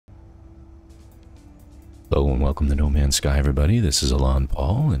Hello and welcome to No Man's Sky, everybody. This is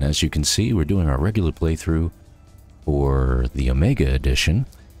ElanPaul, and as you can see, we're doing our regular playthrough for the Omega Edition,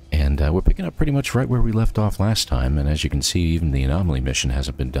 and we're picking up pretty much right where we left off last time, and as you can see, even the Anomaly Mission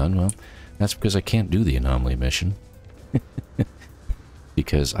hasn't been done. Well, that's because I can't do the Anomaly Mission,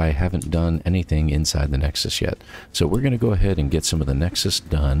 because I haven't done anything inside the Nexus yet. So we're going to go ahead and get some of the Nexus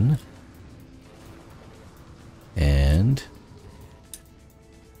done, and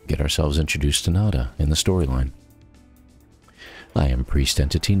get ourselves introduced to Nada in the storyline. I am Priest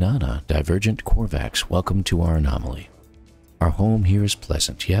Entity Nada, Divergent Korvax. Welcome to our anomaly. Our home here is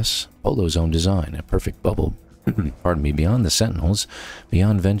pleasant, yes, Polo's own design, a perfect bubble, pardon me, beyond the Sentinels,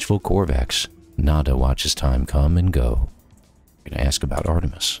 beyond vengeful Korvax. Nada watches time come and go. I'm going to ask about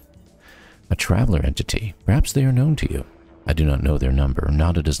Artemis. A traveler entity, perhaps they are known to you. I do not know their number.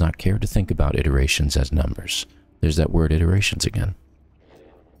 Nada does not care to think about iterations as numbers. There's that word iterations again.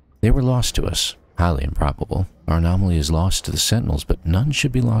 They were lost to us. Highly improbable. Our anomaly is lost to the Sentinels, but none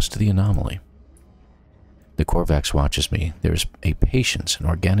should be lost to the anomaly. The Korvax watches me. There is a patience and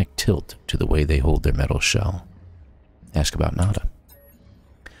organic tilt to the way they hold their metal shell. Ask about Nada.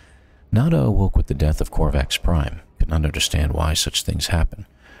 Nada awoke with the death of Korvax Prime. Could not understand why such things happen.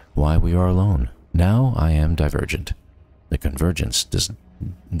 Why we are alone. Now I am divergent. The convergence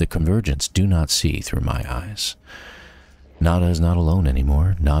do not see through my eyes. Nada is not alone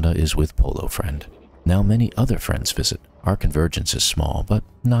anymore. Nada is with Polo Friend. Now many other friends visit. Our convergence is small, but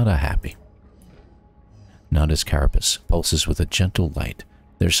Nada happy. Nada's carapace pulses with a gentle light.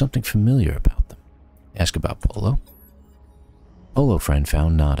 There's something familiar about them. Ask about Polo. Polo Friend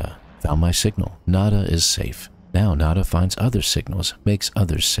found Nada. Found my signal. Nada is safe. Now Nada finds other signals, makes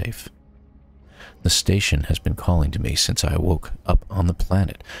others safe. The station has been calling to me since I awoke up on the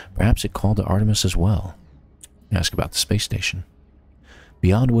planet. Perhaps it called to Artemis as well. Ask about the space station.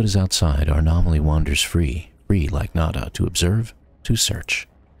 Beyond what is outside, our anomaly wanders free like Nada, to observe, to search.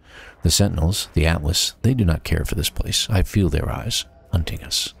 The Sentinels, the Atlas, they do not care for this place. I feel their eyes, hunting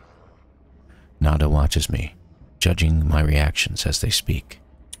us. Nada watches me, judging my reactions as they speak.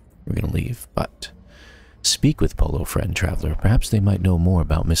 We're going to leave, but speak with Polo Friend, Traveler. Perhaps they might know more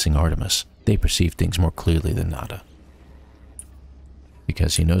about missing Artemis. They perceive things more clearly than Nada.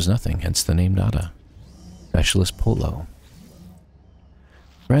 Because he knows nothing, hence the name Nada. Specialist Polo.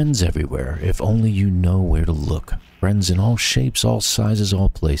 Friends everywhere, if only you know where to look. Friends in all shapes, all sizes, all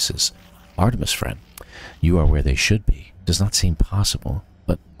places. Artemis Friend, you are where they should be. Does not seem possible,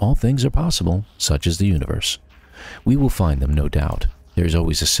 but all things are possible, such is the universe. We will find them, no doubt. There is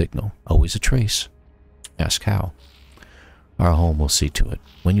always a signal, always a trace. Ask how. Our home will see to it.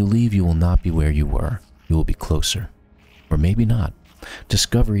 When you leave, you will not be where you were. You will be closer. Or maybe not.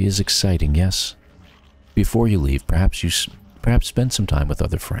 Discovery is exciting, yes. Before you leave, perhaps spend some time with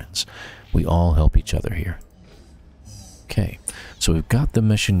other friends. We all help each other here. Okay, so we've got the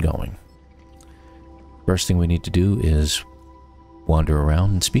mission going. First thing we need to do is wander around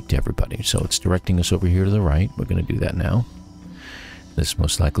and speak to everybody. So it's directing us over here to the right. We're going to do that now. This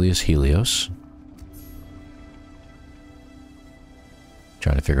most likely is Helios.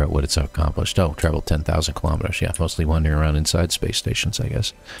 Trying to figure out what it's accomplished. Oh, traveled 10,000 kilometers. Yeah, mostly wandering around inside space stations, I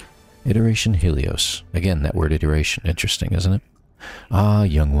guess. Iteration Helios. Again, that word iteration. Interesting, isn't it? Ah,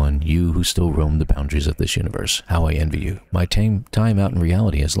 young one, you who still roam the boundaries of this universe. How I envy you. My time out in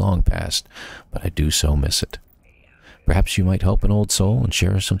reality has long passed, but I do so miss it. Perhaps you might help an old soul and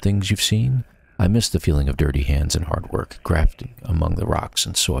share some things you've seen? I miss the feeling of dirty hands and hard work, grafting among the rocks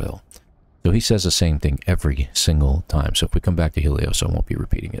and soil. So he says the same thing every single time. So if we come back to Helios, I won't be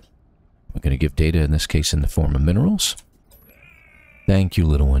repeating it. We're going to give data, in this case, in the form of minerals. Thank you,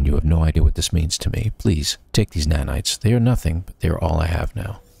 little one. You have no idea what this means to me. Please, take these nanites. They are nothing, but they are all I have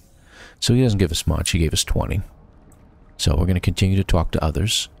now. So he doesn't give us much. He gave us 20. So we're going to continue to talk to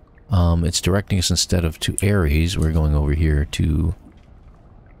others. It's directing us instead of to Ares. We're going over here to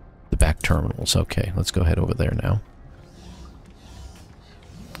the back terminals. Okay, let's go ahead over there now.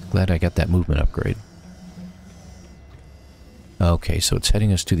 Glad I got that movement upgrade. Okay, so it's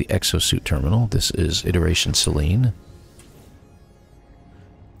heading us to the exosuit terminal. This is Iteration Selene.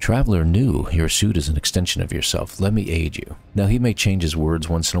 Traveler new, your suit is an extension of yourself. Let me aid you. Now, he may change his words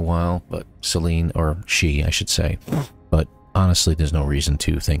once in a while, but Selene, or she, I should say. But honestly, there's no reason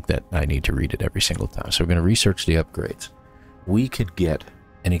to think that I need to read it every single time. So we're going to research the upgrades. We could get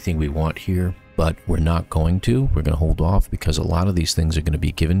anything we want here, but we're not going to. We're going to hold off because a lot of these things are going to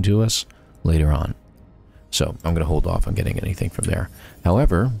be given to us later on. So I'm going to hold off on getting anything from there.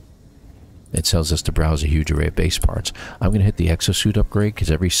 However, it tells us to browse a huge array of base parts. I'm going to hit the exosuit upgrade because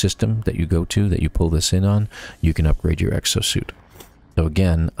every system that you go to, that you pull this in on, you can upgrade your exosuit. So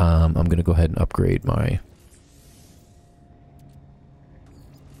again, I'm going to go ahead and upgrade my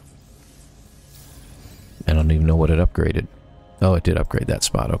what it upgraded. Oh, it did upgrade that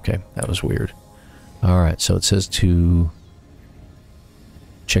spot. Okay, that was weird. Alright, so it says to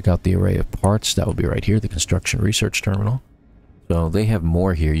check out the array of parts. That will be right here, the construction research terminal. So they have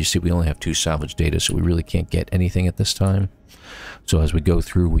more here. You see, we only have 2 salvage data, so we really can't get anything at this time. So as we go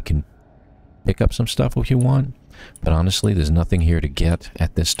through, we can pick up some stuff if you want. But honestly, there's nothing here to get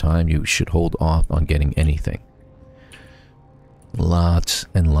at this time. You should hold off on getting anything. Lots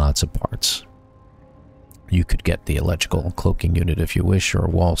and lots of parts. You could get the electrical cloaking unit if you wish, or a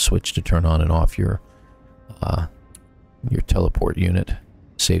wall switch to turn on and off your teleport unit.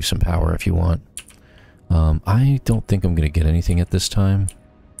 Save some power if you want. I don't think I'm going to get anything at this time.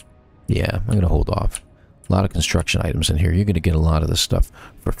 Yeah, I'm going to hold off. A lot of construction items in here. You're going to get a lot of this stuff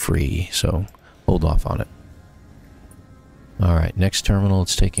for free, so hold off on it. Alright, next terminal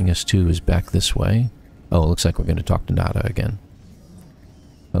it's taking us to is back this way. Oh, it looks like we're going to talk to Nada again.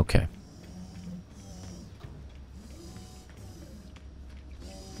 Okay.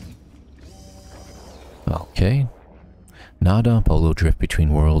 Okay. Nada and Polo drift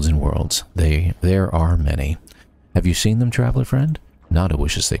between worlds and worlds. There are many. Have you seen them, traveler friend? Nada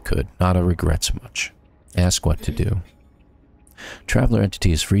wishes they could. Nada regrets much. Ask what to do. Traveler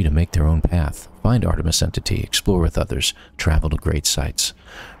entity is free to make their own path. Find Artemis entity, explore with others, travel to great sights.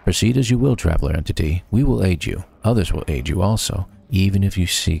 Proceed as you will, traveler entity. We will aid you. Others will aid you also, even if you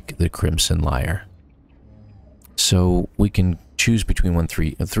seek the Crimson Lyre. So we can choose between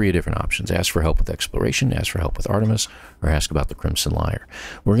three different options. Ask for help with exploration, ask for help with Artemis, or ask about the Crimson Lyre.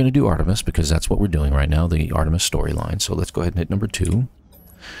 We're going to do Artemis because that's what we're doing right now, the Artemis storyline. So let's go ahead and hit number 2.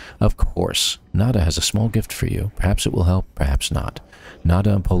 Of course, Nada has a small gift for you. Perhaps it will help, perhaps not.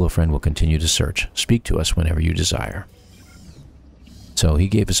 Nada and Polo Friend will continue to search. Speak to us whenever you desire. So he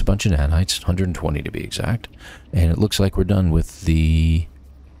gave us a bunch of nanites, 120 to be exact, and it looks like we're done with the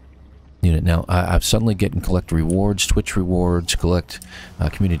unit. Now, I'm suddenly getting collect rewards, Twitch rewards, collect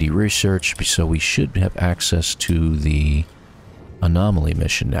community research, so we should have access to the Anomaly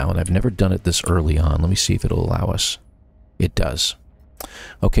Mission now, and I've never done it this early on. Let me see if it'll allow us. It does.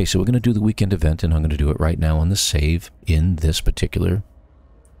 Okay, so we're going to do the weekend event, and I'm going to do it right now on the save in this particular...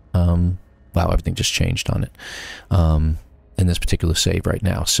 wow, everything just changed on it. In this particular save right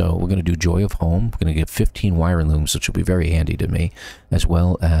now. So we're going to do Joy of Home. We're going to get 15 wire looms, which will be very handy to me, as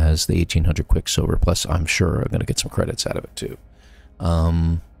well as the 1800 Quicksilver. Plus, I'm sure I'm going to get some credits out of it, too.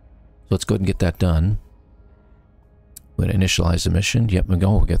 So let's go ahead and get that done. We're going to initialize the mission. Yep, we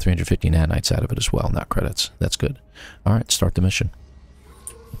get 350 nanites out of it as well, not credits. That's good. All right, start the mission.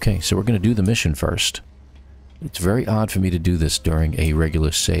 Okay, so we're going to do the mission first. It's very odd for me to do this during a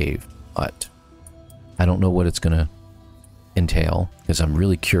regular save, but I don't know what it's going to entail, because I'm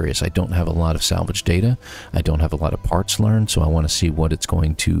really curious. I don't have a lot of salvage data. I don't have a lot of parts learned, so I want to see what it's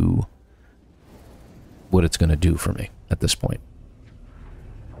going to do for me at this point.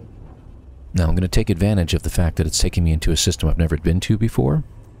 Now, I'm going to take advantage of the fact that it's taking me into a system I've never been to before,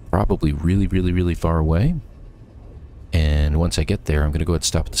 probably really, really, really far away. And once I get there, I'm going to go ahead and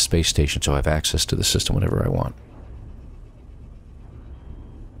stop at the space station so I have access to the system whenever I want.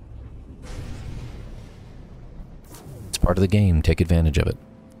 Part of the game, take advantage of it.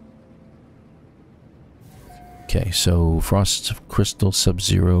 Okay, so frost, crystal,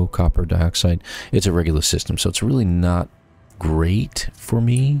 sub-zero, copper dioxide. It's a regular system, so it's really not great for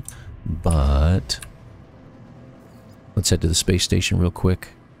me, but let's head to the space station real quick.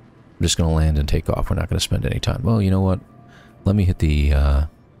 I'm just going to land and take off. We're not going to spend any time. Well, you know what? Let me hit the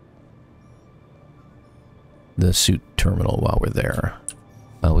suit terminal while we're there.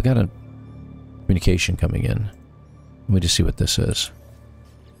 We got a communication coming in. Let me just see what this is.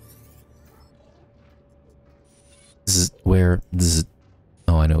 This is where...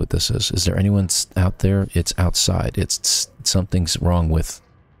 oh, I know what this is. Is there anyone out there? It's outside. Something's wrong with...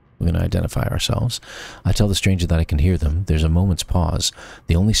 We're going to identify ourselves. I tell the stranger that I can hear them. There's a moment's pause.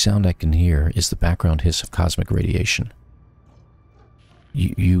 The only sound I can hear is the background hiss of cosmic radiation.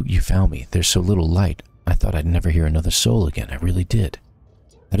 You found me. There's so little light. I thought I'd never hear another soul again. I really did.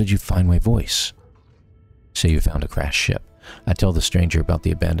 How did you find my voice? Say you found a crashed ship. I tell the stranger about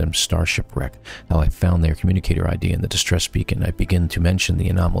the abandoned starship wreck, how I found their communicator ID in the distress beacon. I begin to mention the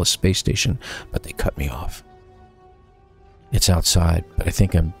anomalous space station, but they cut me off. It's outside, but I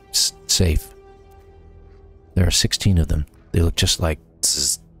think I'm safe. There are 16 of them. They look just like...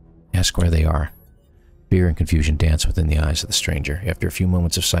 Ask where they are. Fear and confusion dance within the eyes of the stranger. After a few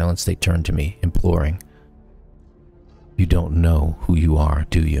moments of silence, they turn to me, imploring. You don't know who you are,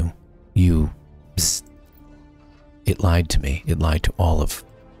 do you? You... Psst. It lied to me. It lied to all of...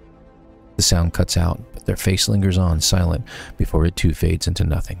 The sound cuts out, but their face lingers on, silent, before it too fades into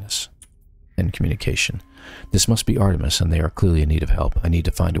nothingness. End communication. This must be Artemis, and they are clearly in need of help. I need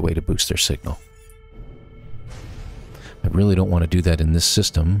to find a way to boost their signal. I really don't want to do that in this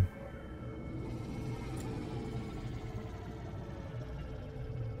system.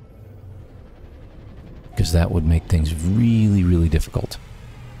 Because that would make things really, really difficult.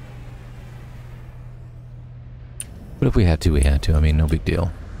 But if we had to, we had to. I mean, no big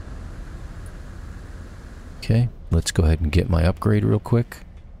deal. Okay, let's go ahead and get my upgrade real quick.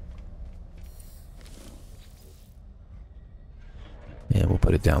 Yeah, we'll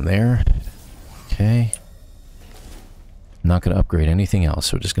put it down there. Okay. Not going to upgrade anything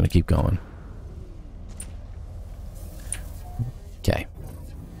else. We're just going to keep going. Okay.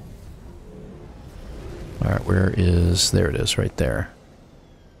 Alright, where is... There it is, right there.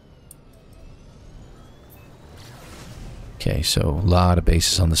 Okay, so a lot of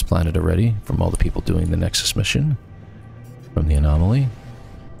bases on this planet already from all the people doing the Nexus mission from the Anomaly.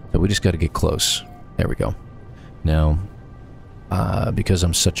 So we just got to get close. There we go. Now, because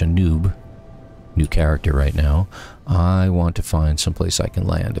I'm such a noob, new character right now, I want to find someplace I can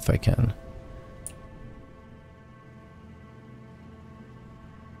land if I can.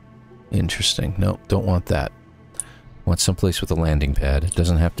 Interesting. Nope, don't want that. Want someplace with a landing pad. It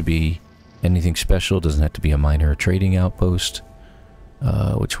doesn't have to be anything special. It doesn't have to be a minor trading outpost.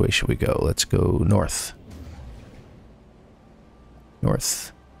 Which way should we go? Let's go north.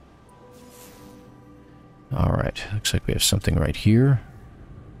 North. Alright, looks like we have something right here.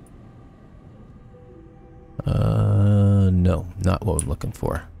 No, not what I'm looking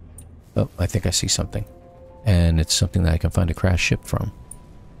for. Oh, I think I see something. And it's something that I can find a crashed ship from.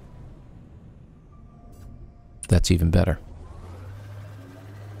 That's even better.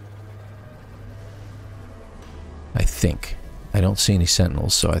 I think. I don't see any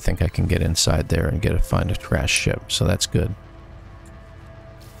sentinels, so I think I can get inside there and find a crashed ship, so that's good.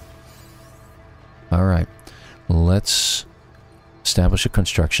 Alright, let's establish a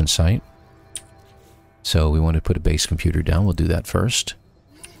construction site. So we want to put a base computer down, we'll do that first.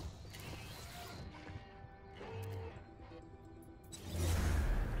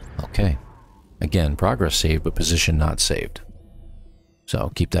 Okay. Again, progress saved, but position not saved.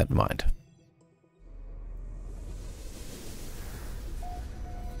 So keep that in mind.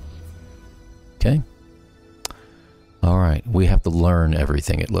 Okay. Alright, we have to learn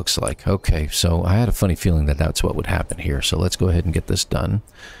everything, it looks like. Okay, so I had a funny feeling that that's what would happen here, so let's go ahead and get this done.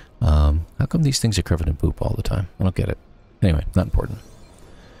 How come these things are covered in poop all the time? I don't get it. Anyway, not important.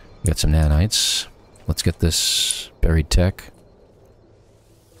 We got some nanites. Let's get this buried tech.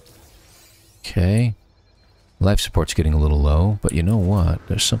 Okay. Life support's getting a little low, but you know what?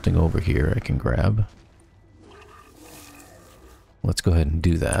 There's something over here I can grab. Let's go ahead and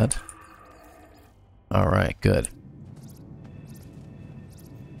do that. Alright, good.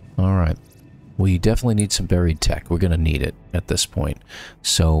 Alright. We definitely need some buried tech. We're going to need it at this point.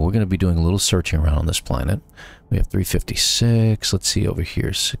 So we're going to be doing a little searching around on this planet. We have 356. Let's see over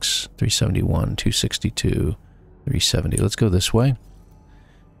here. 371, 262, 370. Let's go this way.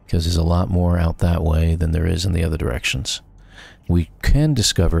 Because there's a lot more out that way than there is in the other directions. We can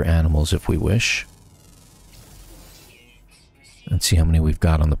discover animals if we wish. And see how many we've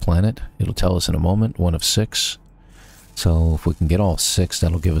got on the planet. It'll tell us in a moment. 1 of 6. So if we can get all 6,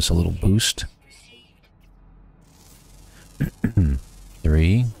 that'll give us a little boost.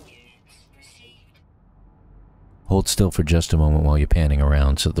 3. Hold still for just a moment while you're panning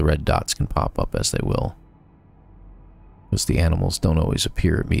around so the red dots can pop up as they will. Because the animals don't always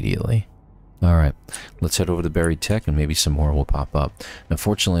appear immediately. Alright, let's head over to buried tech and maybe some more will pop up.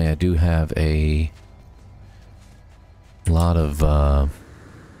 Unfortunately, I do have a lot of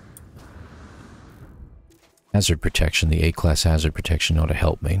hazard protection. The A-class hazard protection ought to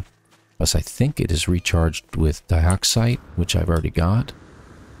help me. Plus, I think it is recharged with dioxide, which I've already got.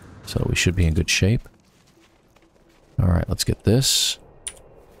 So we should be in good shape. Alright, let's get this.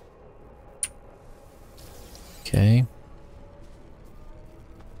 Okay.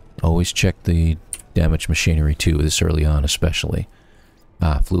 Always check the damaged machinery too, this early on especially.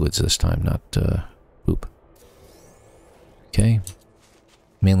 Fluids this time, not poop. Okay.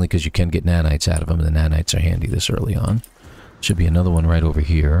 Mainly because you can get nanites out of them, and the nanites are handy this early on. Should be another one right over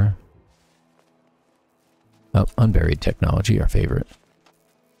here. Oh, unburied technology, our favorite.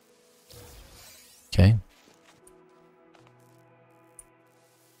 Okay.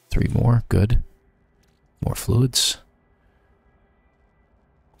 3 more, good. More fluids.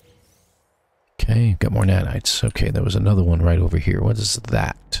 Okay, got more nanites. Okay, there was another one right over here. What is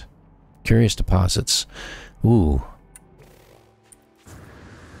that? Curious deposits. Ooh.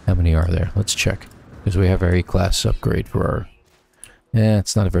 How many are there? Let's check. Because we have our A-class upgrade for our...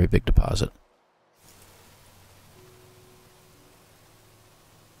 it's not a very big deposit.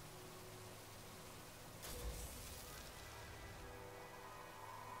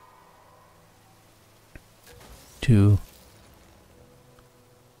 2,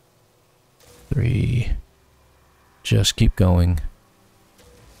 3. Just keep going.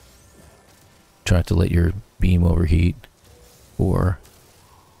 Try to let your beam overheat. 4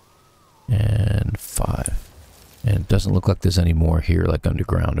 and 5. And it doesn't look like there's any more here, like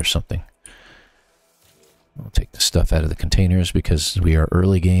underground or something. We'll take the stuff out of the containers because we are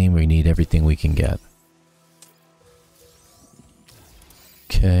early game. We need everything we can get.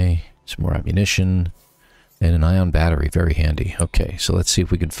 Okay, some more ammunition. And an ion battery, very handy. Okay, so let's see if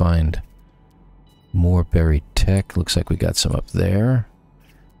we can find more buried tech. Looks like we got some up there.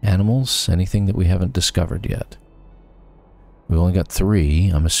 Animals, anything that we haven't discovered yet. We've only got 3.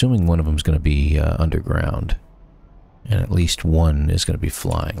 I'm assuming one of them is going to be underground. And at least one is going to be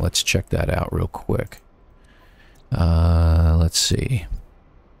flying. Let's check that out real quick. Let's see.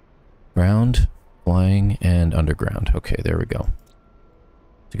 Ground, flying, and underground. Okay, there we go.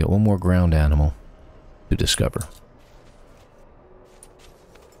 So we got one more ground animal to discover.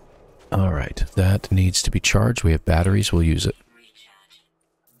 Alright, that needs to be charged. We have batteries, we'll use it.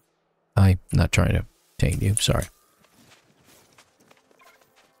 I'm not trying to tame you, sorry.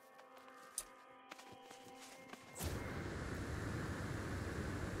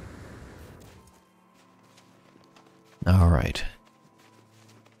 Alright.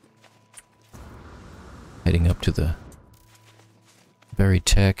 Heading up to the buried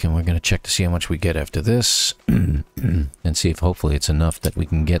tech, and we're going to check to see how much we get after this, and see if hopefully it's enough that we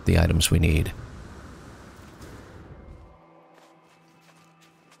can get the items we need.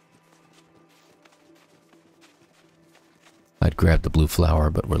 I'd grab the blue flower,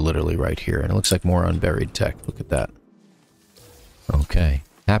 but we're literally right here, and it looks like more unburied tech. Look at that. Okay.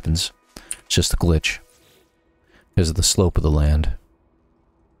 Happens. It's just a glitch. Because of the slope of the land.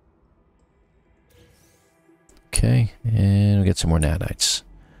 Okay, and we get some more nanites.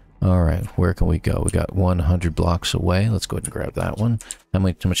 Alright, where can we go? We got 100 blocks away. Let's go ahead and grab that one. How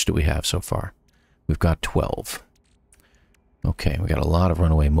much do we have so far? We've got 12. Okay, we got a lot of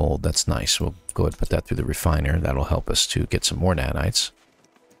runaway mold. That's nice. We'll go ahead and put that through the refiner. That'll help us to get some more nanites.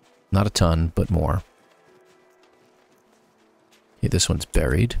 Not a ton, but more. Okay, this one's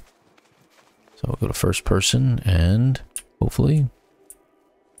buried. So we'll go to first person and hopefully...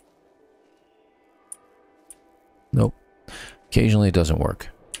 Nope. Occasionally it doesn't work.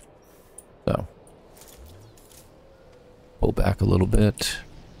 So. Pull back a little bit.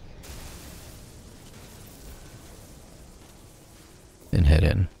 And head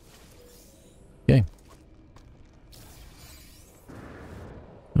in. Okay.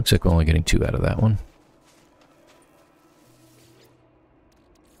 Looks like we're only getting 2 out of that one.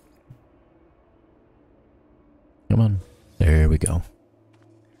 Come on. There we go.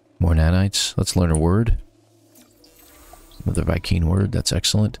 More nanites. Let's learn a word. Another Viking word. That's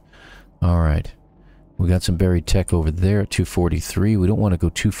excellent. Alright. We got some buried tech over there at 243. We don't want to go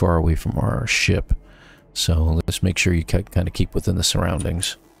too far away from our ship. So let's make sure you kind of keep within the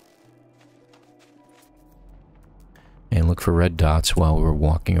surroundings. And look for red dots while we were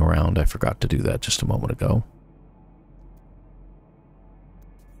walking around. I forgot to do that just a moment ago.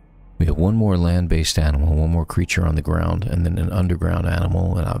 We have one more land-based animal, one more creature on the ground, and then an underground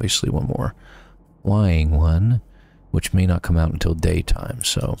animal, and obviously one more flying one, which may not come out until daytime,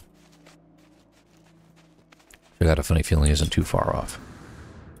 so... I got a funny feeling it isn't too far off.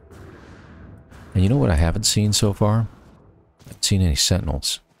 And you know what I haven't seen so far? I haven't seen any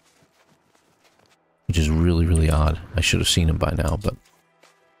sentinels. Which is really, really odd. I should have seen them by now, but...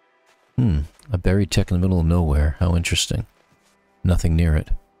 a buried tech in the middle of nowhere. How interesting. Nothing near it.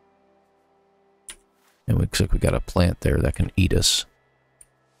 It looks like we got a plant there that can eat us.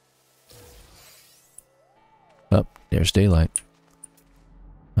 Oh, there's daylight.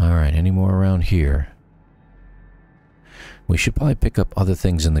 Alright, any more around here? We should probably pick up other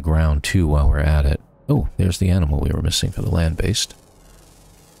things in the ground too while we're at it. Oh, there's the animal we were missing for the land-based.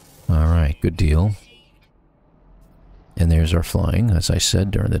 Alright, good deal. And there's our flying, as I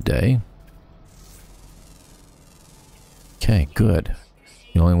said, during the day. Okay, good.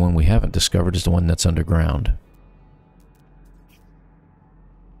 The only one we haven't discovered is the one that's underground.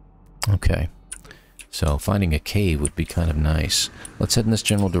 Okay. So, finding a cave would be kind of nice. Let's head in this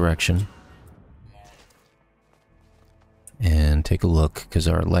general direction. And take a look, because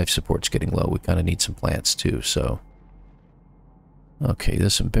our life support's getting low. We kind of need some plants, too, so... Okay,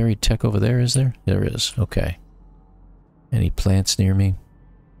 there's some buried tech over there, is there? There is, okay. Any plants near me?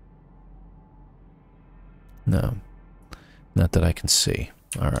 No. Not that I can see.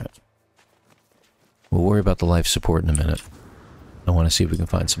 Alright. We'll worry about the life support in a minute. I want to see if we can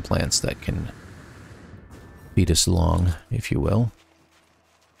find some plants that can feed us along, if you will.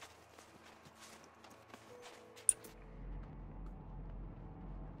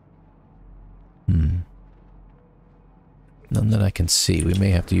 None that I can see. We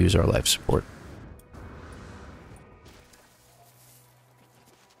may have to use our life support.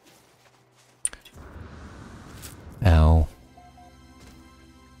 Ow.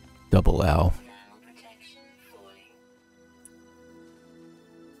 Double ow.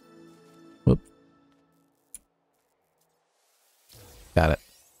 Whoop. Got it.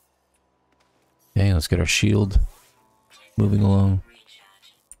 Okay, let's get our shield moving along.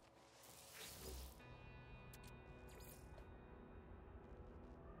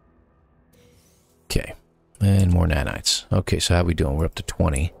 Okay, and more nanites. Okay, so how we doing? We're up to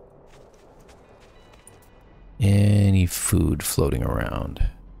 20. Any food floating around?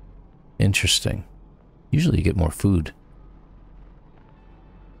 Interesting. Usually you get more food.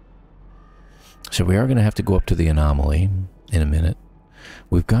 So we are going to have to go up to the anomaly in a minute.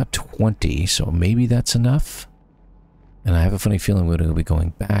 We've got 20, so maybe that's enough. And I have a funny feeling we're going to be going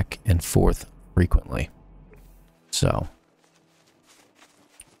back and forth frequently. So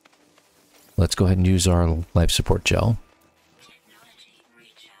let's go ahead and use our life support gel.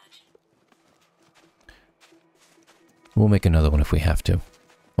 We'll make another one if we have to.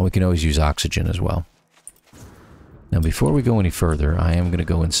 And we can always use oxygen as well. Now before we go any further, I am going to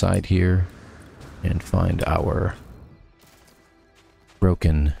go inside here and find our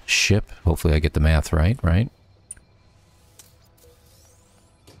broken ship. Hopefully I get the math right?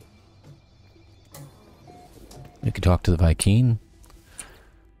 We can talk to the Viking.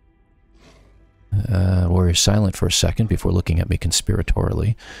 Warrior's silent for a second before looking at me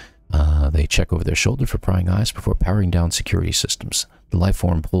conspiratorially. They check over their shoulder for prying eyes before powering down security systems. The life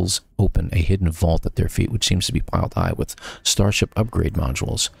form pulls open a hidden vault at their feet, which seems to be piled high with starship upgrade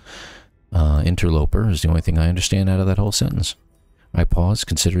modules. Interloper is the only thing I understand out of that whole sentence. I pause,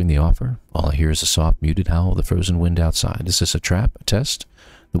 considering the offer. All I hear is a soft, muted howl of the frozen wind outside. Is this a trap? A test?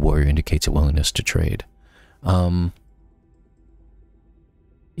 The warrior indicates a willingness to trade.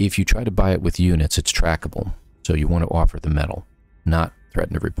 If you try to buy it with units, it's trackable. So you want to offer the metal. Not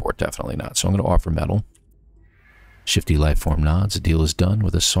threaten to report, definitely not. So I'm going to offer metal. Shifty life form nods. The deal is done.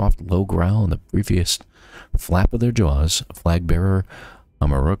 With a soft, low growl and the briefest flap of their jaws, a flag bearer,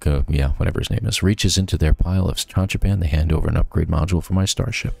 Amaruka, yeah, whatever his name is, reaches into their pile of contraband. They hand over an upgrade module for my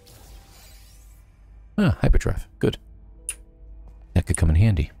starship. Ah, hyperdrive. Good. That could come in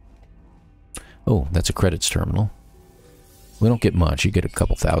handy. Oh, that's a credits terminal. We don't get much. You get a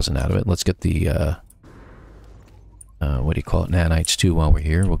couple thousand out of it. Let's get the, what do you call it? Nanites too while we're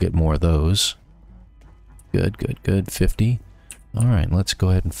here. We'll get more of those. Good, good, good. 50. Alright, let's go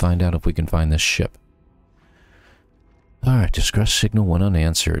ahead and find out if we can find this ship. Alright, distress signal 1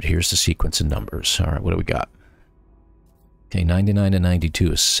 unanswered. Here's the sequence of numbers. Alright, what do we got? Okay, 99 to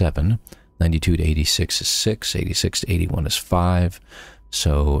 92 is 7. 92 to 86 is 6. 86 to 81 is 5.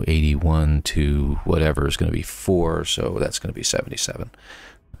 So 81 to whatever is going to be 4. So that's going to be 77.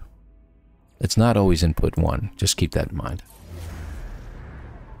 It's not always input 1. Just keep that in mind.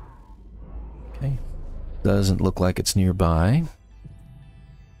 Okay. Doesn't look like it's nearby.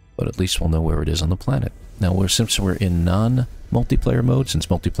 But at least we'll know where it is on the planet. Now, since we're in non-multiplayer mode, since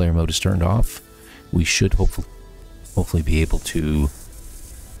multiplayer mode is turned off, we should hopefully be able to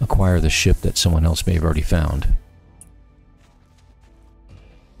acquire the ship that someone else may have already found.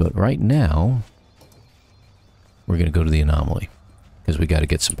 But right now, we're going to go to the anomaly, because we got to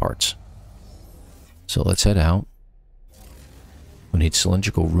get some parts. So let's head out. We need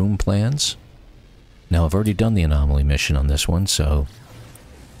cylindrical room plans. Now, I've already done the anomaly mission on this one, so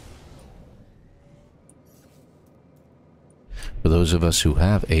for those of us who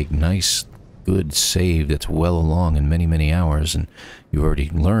have a nice, good save that's well along in many, many hours, and you've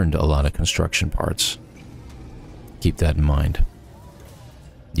already learned a lot of construction parts, keep that in mind.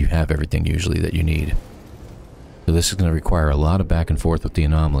 You have everything usually that you need. So this is going to require a lot of back and forth with the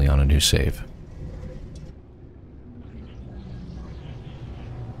anomaly on a new save.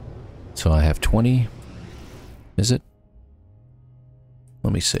 So I have 20. Is it?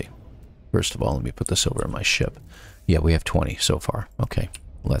 Let me see. First of all, let me put this over in my ship. Yeah, we have 20 so far. Okay,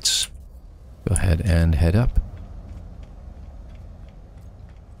 let's go ahead and head up.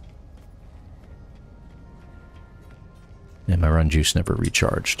 And my run juice never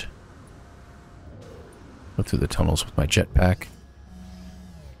recharged. Go through the tunnels with my jetpack.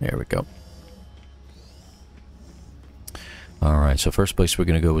 There we go. Alright, so first place we're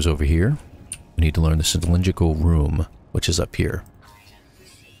going to go is over here. We need to learn the cylindrical room, which is up here.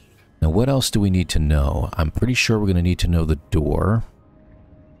 Now, what else do we need to know? I'm pretty sure we're going to need to know the door.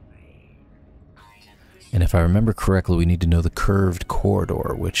 And if I remember correctly, we need to know the curved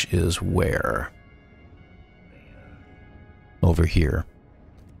corridor, which is where? Over here.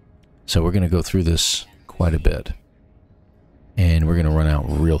 So we're going to go through this quite a bit. And we're going to run out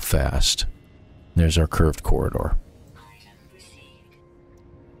real fast. There's our curved corridor.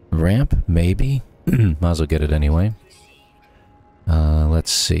 Ramp? Maybe. Might as well get it anyway.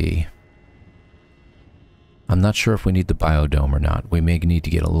 Let's see. I'm not sure if we need the biodome or not. We may need to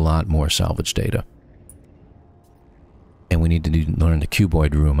get a lot more salvage data. And we need to learn the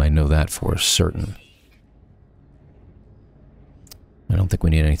cuboid room. I know that for certain. I don't think we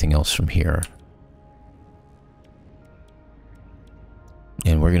need anything else from here.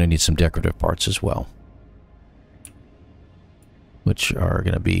 And we're going to need some decorative parts as well. Which are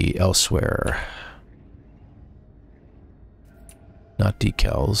going to be elsewhere. Not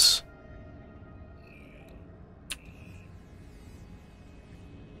decals.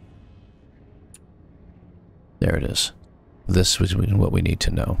 There it is. This was what we need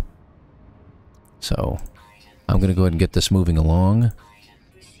to know. So, I'm going to go ahead and get this moving along.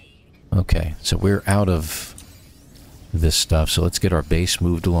 Okay, so we're out of this stuff, so let's get our base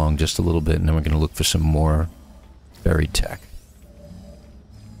moved along just a little bit, and then we're going to look for some more buried tech.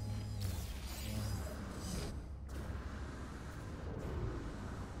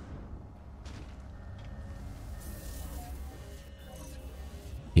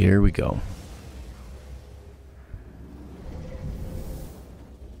 Here we go.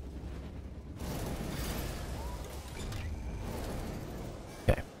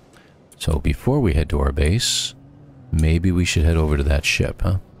 Okay. So before we head to our base, maybe we should head over to that ship,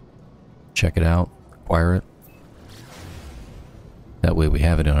 huh? Check it out, acquire it. That way we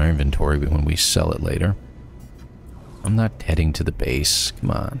have it in our inventory when we sell it later. I'm not heading to the base,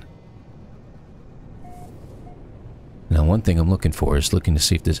 come on. Now, one thing I'm looking for is looking to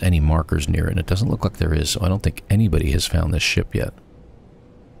see if there's any markers near it, and it doesn't look like there is, so I don't think anybody has found this ship yet.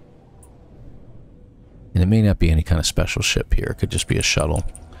 And it may not be any kind of special ship here. It could just be a shuttle.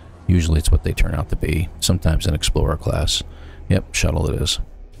 Usually it's what they turn out to be. Sometimes an explorer class. Yep, shuttle it is.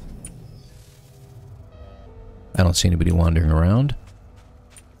 I don't see anybody wandering around.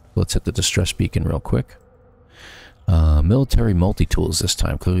 Let's hit the distress beacon real quick. Military multi-tools this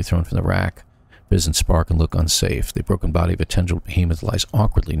time, clearly thrown from the rack. Fizz and spark and look unsafe. The broken body of a tendril behemoth lies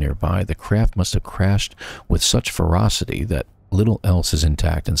awkwardly nearby. The craft must have crashed with such ferocity that little else is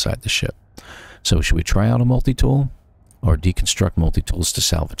intact inside the ship. So should we try out a multi-tool? Or deconstruct multi-tools to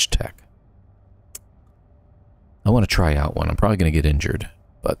salvage tech? I want to try out one. I'm probably going to get injured,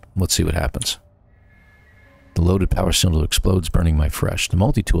 but let's see what happens. The loaded power cylinder explodes, burning my fresh. The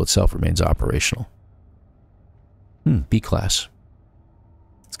multi-tool itself remains operational. B class.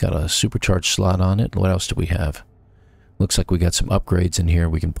 It's got a supercharged slot on it. What else do we have? Looks like we got some upgrades in here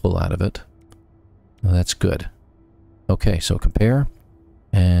we can pull out of it. Well, that's good. Okay, so compare,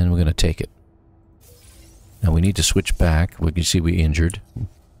 and we're going to take it. Now we need to switch back. We can see we injured.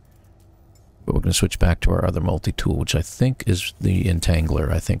 But we're going to switch back to our other multi-tool, which I think is the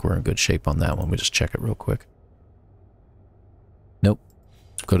Entangler. I think we're in good shape on that one. We just check it real quick. Nope.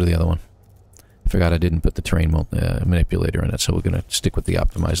 Go to the other one. I forgot I didn't put the terrain manipulator in it, so we're going to stick with the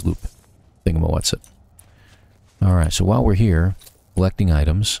optimized loop thingamawhat's-it. Alright, so while we're here, collecting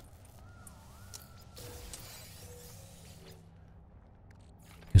items,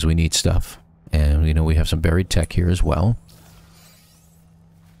 because we need stuff. And, you know, we have some buried tech here as well.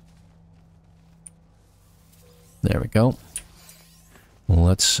 There we go. Well,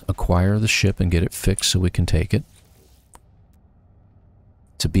 let's acquire the ship and get it fixed so we can take it.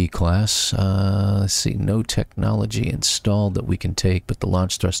 It's a B class. Let's see, no technology installed that we can take, but the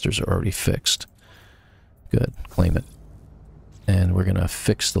launch thrusters are already fixed. Good, claim it. And we're going to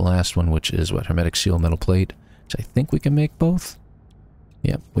fix the last one, which is what, hermetic seal metal plate. So I think we can make both.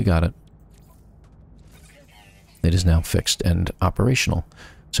 Yep, we got it. It is now fixed and operational,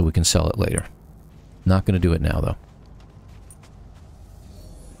 so we can sell it later. Not going to do it now, though.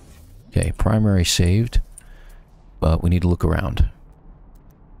 Okay, primary saved, but we need to look around.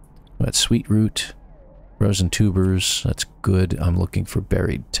 That's sweet root, frozen tubers, that's good. I'm looking for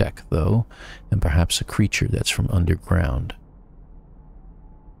buried tech, though, and perhaps a creature that's from underground.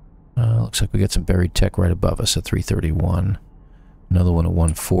 Looks like we got some buried tech right above us at 331. Another one at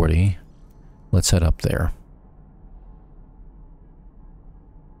 140. Let's head up there.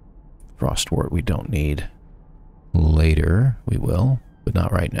 Frostwort we don't need. Later we will, but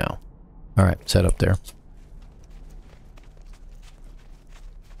not right now. Alright, let's head up there.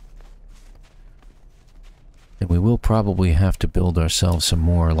 And we will probably have to build ourselves some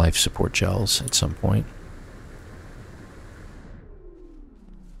more life support gels at some point.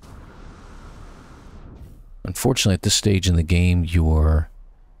 Unfortunately, at this stage in the game, your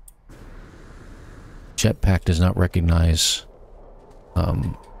jetpack does not recognize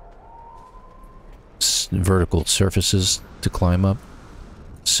vertical surfaces to climb up,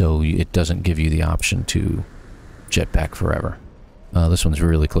 so it doesn't give you the option to jetpack forever. This one's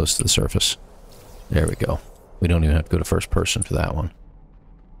really close to the surface. There we go. We don't even have to go to first person for that one.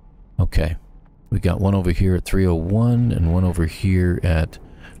 Okay. We got one over here at 301 and one over here at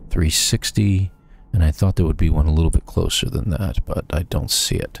 360. And I thought there would be one a little bit closer than that, but I don't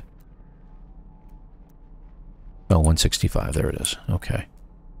see it. Oh, 165. There it is. Okay.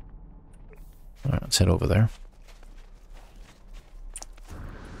 Alright, let's head over there.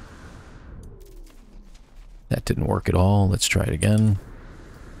 That didn't work at all. Let's try it again.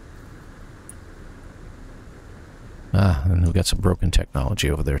 Ah, and we've got some broken technology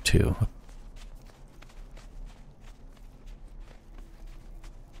over there too.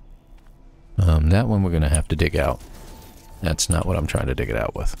 That one we're going to have to dig out. That's not what I'm trying to dig it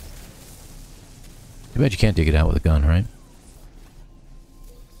out with. Too bad you can't dig it out with a gun, right?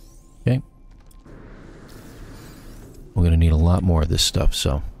 Okay. We're going to need a lot more of this stuff,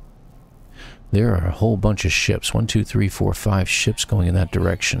 so... There are a whole bunch of ships. 1, 2, 3, 4, 5 ships going in that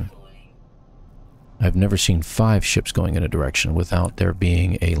direction. I've never seen 5 ships going in a direction without there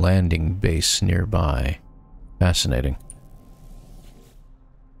being a landing base nearby. Fascinating.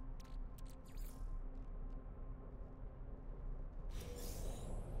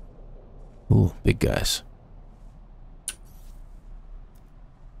 Ooh, big guys.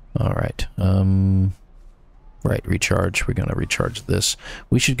 Alright, right, recharge. We're gonna recharge this.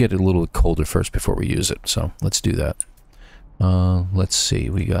 We should get it a little colder first before we use it, so let's do that. Let's see,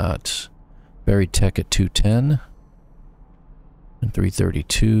 we got buried tech at 210 and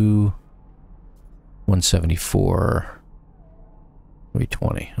 332, 174,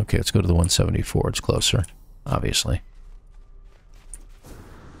 320. Okay, let's go to the 174. It's closer, obviously.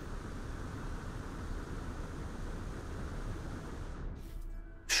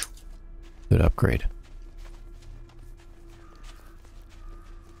 Good upgrade.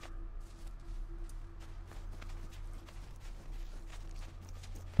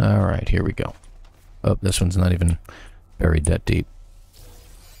 Alright, here we go. Oh, this one's not even buried that deep.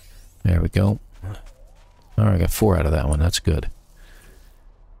 There we go. Alright, I got 4 out of that one. That's good.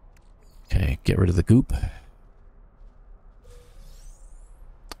 Okay, get rid of the goop.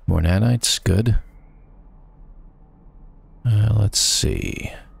 More nanites. Good. Let's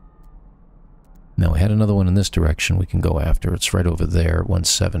see. Now, we had another one in this direction we can go after. It's right over there,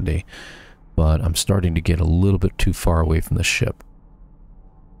 170. But I'm starting to get a little bit too far away from the ship.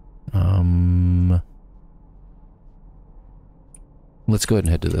 Let's go ahead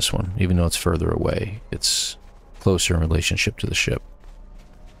and head to this one. Even though it's further away, it's closer in relationship to the ship.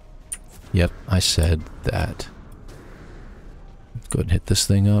 Yep, I said that. Let's go ahead and hit this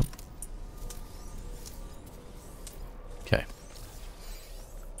thing up. Okay.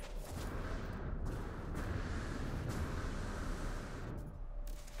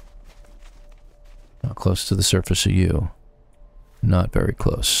 How close to the surface are you? Not very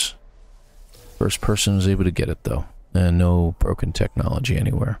close. First person was able to get it, though. And no broken technology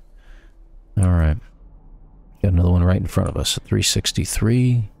anywhere. Alright. Got another one right in front of us.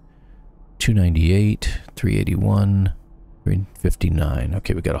 363, 298, 381, 359.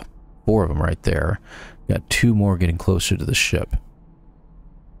 Okay, we got 4 of them right there. Got 2 more getting closer to the ship.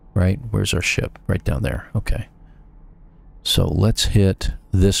 Right? Where's our ship? Right down there. Okay. So let's hit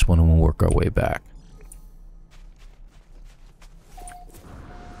this one and we'll work our way back.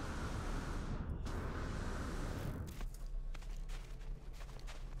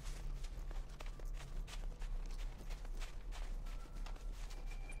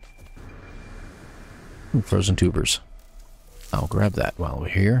 Ooh, frozen tubers. I'll grab that while we're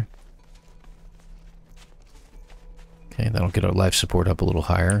here. Okay, that'll get our life support up a little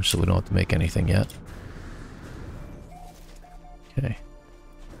higher, so we don't have to make anything yet. Okay.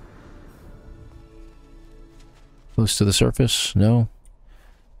 Close to the surface? No.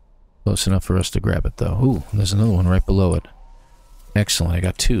 Close enough for us to grab it, though. Ooh, there's another one right below it. Excellent, I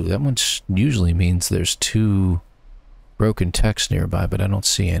got 2. That one usually means there's 2 broken techs nearby, but I don't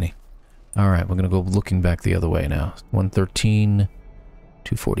see any. Alright, we're going to go looking back the other way now. 113,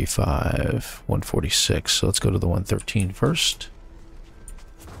 245, 146. So let's go to the 113 first.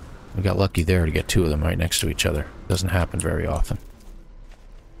 We got lucky there to get 2 of them right next to each other. Doesn't happen very often.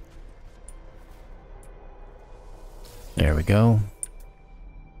 There we go.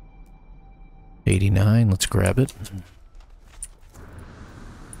 89, let's grab it.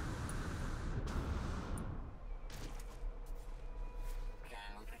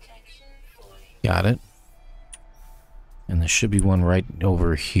 Got it. And there should be one right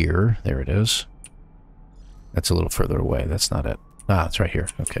over here. There it is. That's a little further away. That's not it. Ah, it's right here.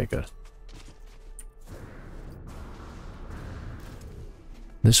 Okay, good.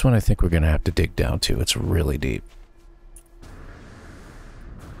 This one I think we're going to have to dig down to. It's really deep.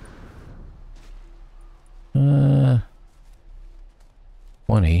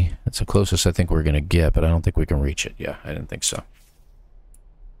 20. That's the closest I think we're going to get, but I don't think we can reach it. Yeah, I didn't think so.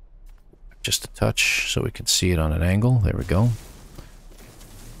 Just a touch so we can see it on an angle. There we go.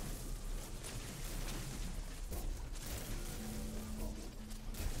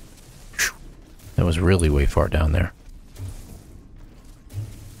 That was really way far down there.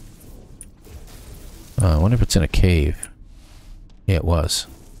 I wonder if it's in a cave. Yeah, it was.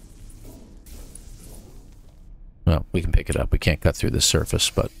 Well, we can pick it up. We can't cut through the surface,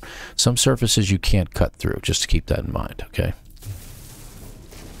 but some surfaces you can't cut through. Just to keep that in mind, okay?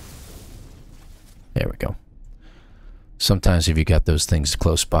 There we go. Sometimes if you got those things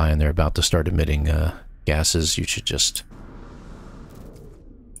close by and they're about to start emitting gases, you should just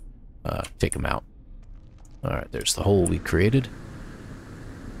take them out. Alright, there's the hole we created.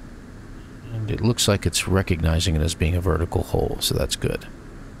 And it looks like it's recognizing it as being a vertical hole, so that's good.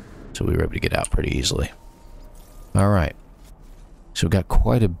 So we were able to get out pretty easily. Alright. So we've got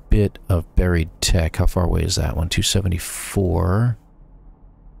quite a bit of buried tech. How far away is that one? 274.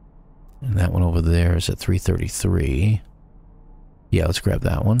 And that one over there is at 333. Yeah, let's grab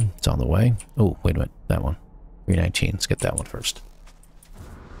that one. It's on the way. Oh, wait a minute. That one. 319. Let's get that one first.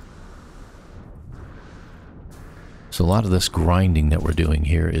 So a lot of this grinding that we're doing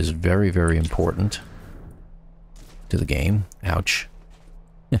here is very, very important to the game. Ouch.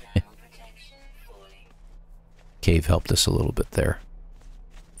 Cave helped us a little bit there.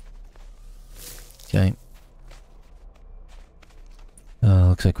 Okay.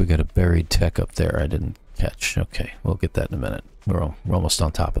 Looks like we got a buried tech up there I didn't catch. Okay, we'll get that in a minute. We're almost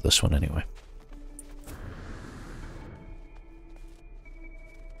on top of this one anyway.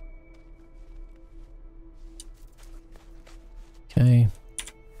 Okay.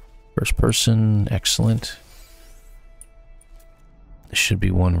 First person, excellent. There should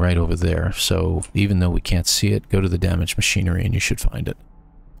be one right over there. So even though we can't see it, go to the damaged machinery and you should find it.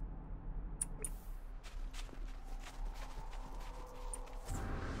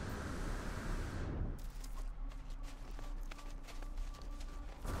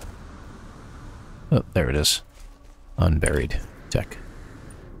 Oh, there it is. Unburied tech.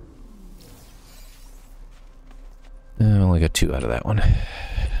 I only got 2 out of that one.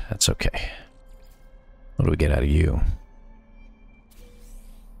 That's okay. What do we get out of you?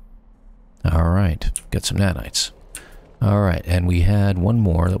 Alright, got some nanites. Alright, and we had one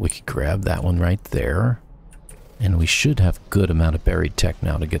more that we could grab. That one right there. And we should have a good amount of buried tech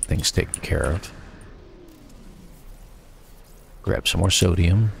now to get things taken care of. Grab some more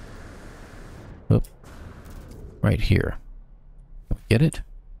sodium. Oop. Right here. Can we get it?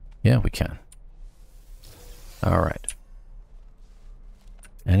 Yeah, we can. Alright.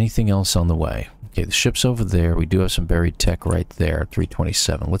 Anything else on the way? Okay, the ship's over there. We do have some buried tech right there,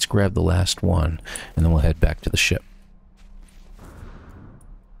 327. Let's grab the last one, and then we'll head back to the ship.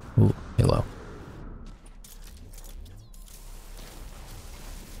 Ooh, hello.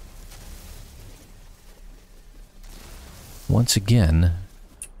 Once again,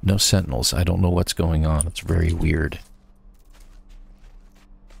 no sentinels. I don't know what's going on. It's very weird.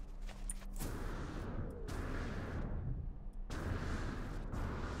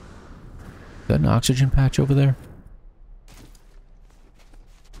 Is that an oxygen patch over there?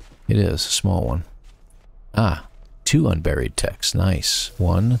 It is, a small one. Ah, 2 unburied techs. Nice.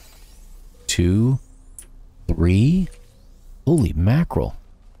 1, 2, 3. Holy mackerel.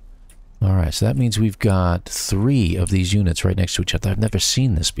 Alright, so that means we've got 3 of these units right next to each other. I've never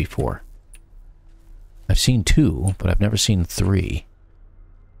seen this before. I've seen 2, but I've never seen 3.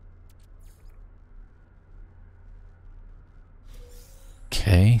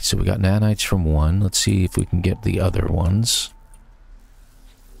 Okay, so we got nanites from 1. Let's see if we can get the other ones.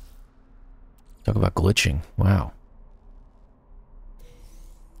 Talk about glitching. Wow.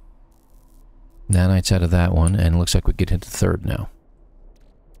 Nanites out of that one, and it looks like we get into 3rd now.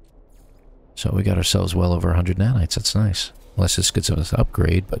 So we got ourselves well over 100 nanites. That's nice. Unless this gets us an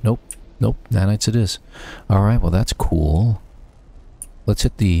upgrade, but nope. Nope, nanites it is. Alright, well that's cool. Let's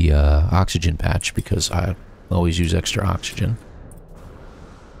hit the oxygen patch, because I always use extra oxygen.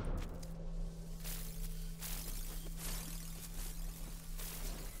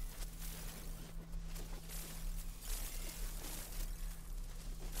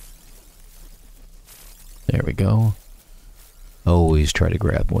 There we go. Always try to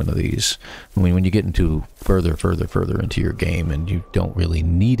grab one of these. I mean, when you get into further into your game and you don't really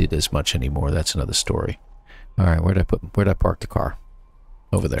need it as much anymore, that's another story. Alright, where'd I park the car?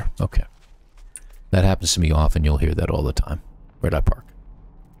 Over there. Okay. That happens to me often. You'll hear that all the time. Where'd I park?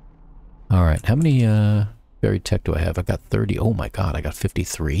 Alright, how many buried tech do I have? I got 30. Oh my god, I got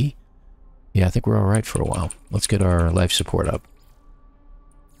 53? Yeah, I think we're alright for a while. Let's get our life support up.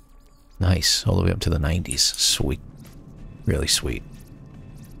 Nice, all the way up to the 90s. Sweet. Really sweet.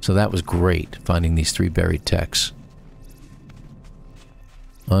 So that was great, finding these 3 buried techs.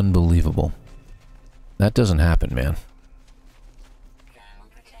 Unbelievable. That doesn't happen, man.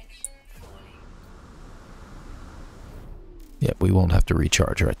 Yep, we won't have to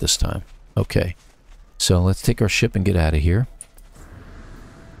recharge her at this time. Okay. So let's take our ship and get out of here.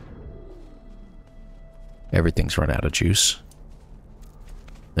 Everything's run out of juice.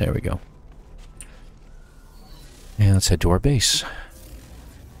 There we go. And let's head to our base.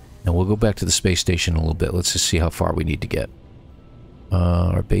 And we'll go back to the space station in a little bit. Let's just see how far we need to get.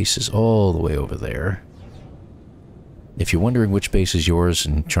 Our base is all the way over there. If you're wondering which base is yours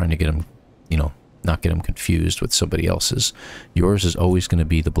and trying to get them, you know, not get them confused with somebody else's, yours is always going to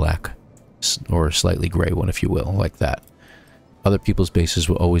be the black or slightly gray one, if you will, like that. Other people's bases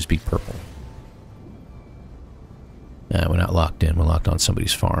will always be purple. We're not locked in. We're locked on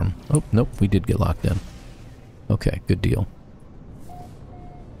somebody's farm. Oh, nope, we did get locked in. Okay, good deal.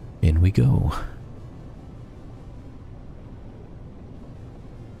 In we go.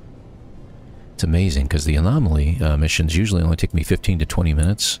 It's amazing, because the anomaly missions usually only take me 15 to 20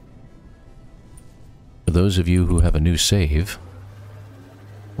 minutes. For those of you who have a new save,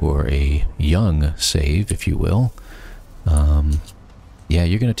 or a young save, if you will, yeah,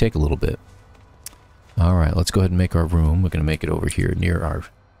 you're going to take a little bit. Alright, let's go ahead and make our room. We're going to make it over here near our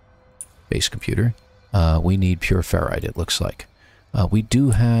base computer. We need pure ferrite, it looks like. We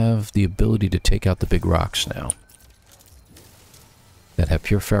do have the ability to take out the big rocks now that have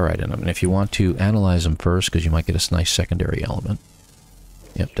pure ferrite in them. And if you want to analyze them first, because you might get a nice secondary element.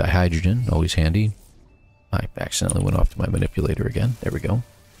 Yep, dihydrogen, always handy. I accidentally went off to my manipulator again. There we go.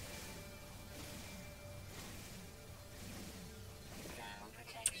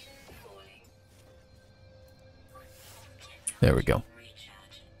 There we go.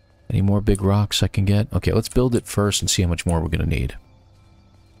 Any more big rocks I can get? Okay, let's build it first and see how much more we're going to need.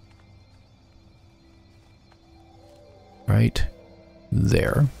 Right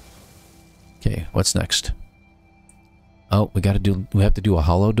there. Okay, what's next? Oh, we have to do a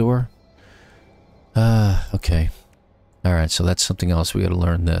hollow door? Okay. Alright, so that's something else. We got to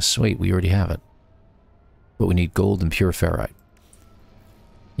learn this. Wait, we already have it. But we need gold and pure ferrite.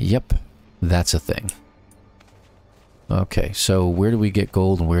 Yep, that's a thing. Okay, so where do we get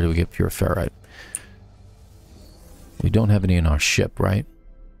gold and where do we get pure ferrite? We don't have any in our ship, right?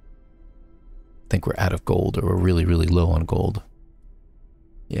 I think we're out of gold, or we're really, really low on gold.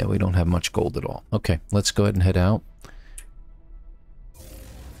 Yeah, we don't have much gold at all. Okay, let's go ahead and head out.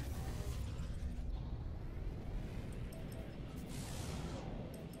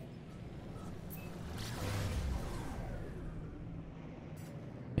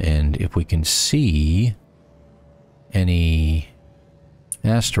 And if we can see any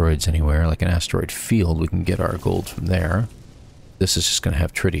asteroids anywhere, like an asteroid field, we can get our gold from there. This is just going to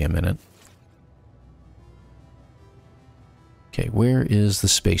have tritium in it. Okay, where is the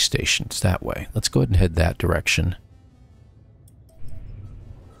space station? It's that way. Let's go ahead and head that direction.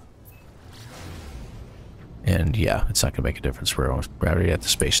 And yeah, it's not going to make a difference. We're already at the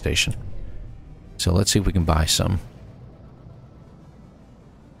space station. So let's see if we can buy some.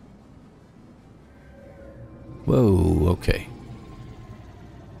 Whoa, okay.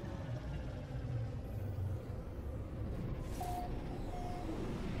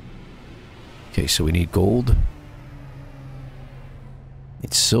 Okay, so we need gold.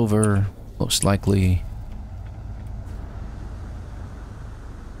 It's silver, most likely.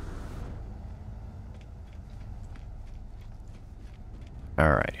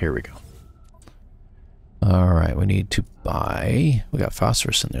 Alright, here we go. Alright, we need to buy... We got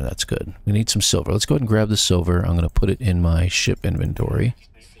phosphorus in there, that's good. We need some silver. Let's go ahead and grab the silver. I'm going to put it in my ship inventory.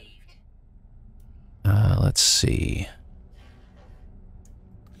 Let's see.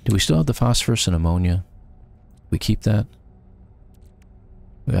 Do we still have the phosphorus and ammonia? We keep that?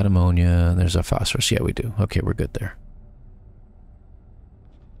 We got ammonia, there's our phosphorus. Yeah, we do. Okay, we're good there.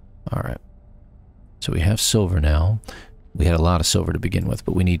 Alright. So we have silver now. We had a lot of silver to begin with,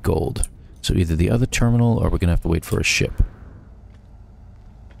 but we need gold. So either the other terminal, or we're going to have to wait for a ship.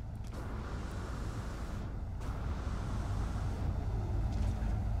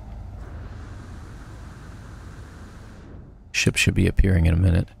 Ship should be appearing in a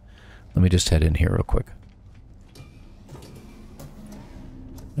minute. Let me just head in here real quick.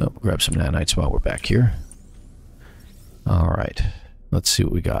 Oh, grab some nanites while we're back here. Alright. Let's see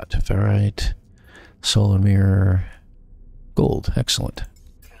what we got. Ferrite, solar mirror, gold. Excellent.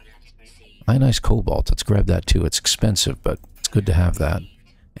 Ionized cobalt. Let's grab that too. It's expensive, but it's good to have that.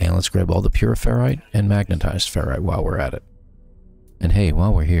 And let's grab all the pure ferrite and magnetized ferrite while we're at it. And hey,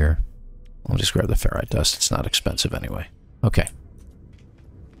 while we're here, I'll just grab the ferrite dust. It's not expensive anyway. Okay.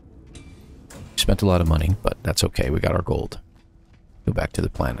 Spent a lot of money, but that's okay. We got our gold. Go back to the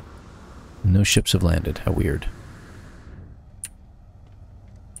planet. No ships have landed. How weird.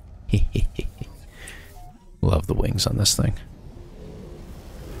 Love the wings on this thing.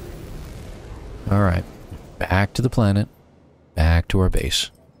 Alright. Back to the planet. Back to our base.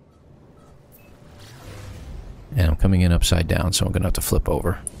 And I'm coming in upside down, so I'm going to have to flip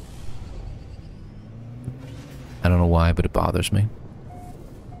over. I don't know why, but it bothers me.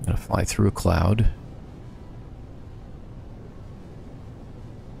 I'm going to fly through a cloud.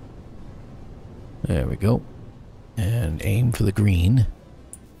 There we go. And aim for the green.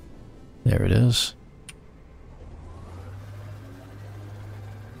 There it is.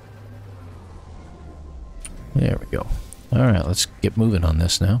 There we go. Alright, let's get moving on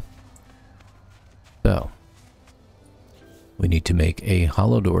this now. So, we need to make a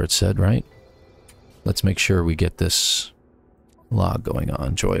hollow door, it said, right? Let's make sure we get this log going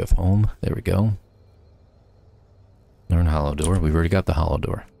on. Joy of home. There we go. Learn hollow door. We've already got the hollow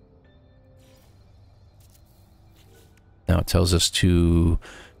door. Now it tells us to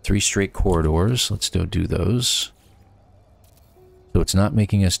 3 straight corridors. Let's do those. So it's not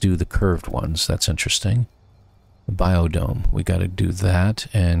making us do the curved ones. That's interesting. The biodome. We got to do that.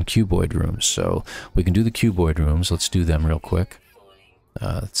 And cuboid rooms. So we can do the cuboid rooms. Let's do them real quick.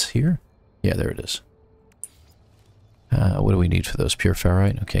 It's here. Yeah, there it is. What do we need for those? Pure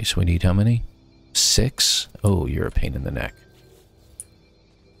ferrite? Okay, so we need how many? 6? Oh, you're a pain in the neck.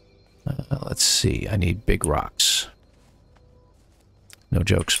 Let's see. I need big rocks. No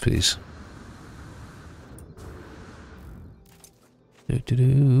jokes, please. Let's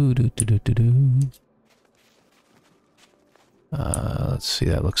see.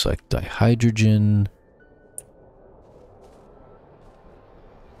 That looks like dihydrogen.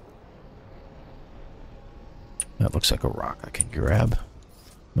 That looks like a rock I can grab.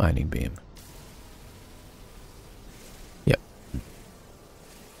 Mining beam. Yep.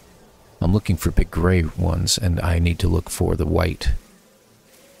 I'm looking for big gray ones, and I need to look for the white.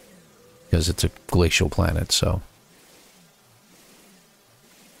 Because it's a glacial planet, so...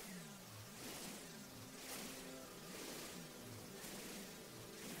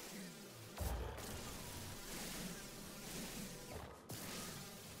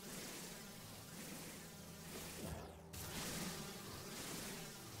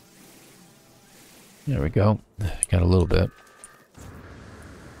 There we go. Got a little bit.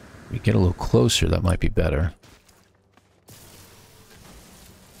 We get a little closer, that might be better.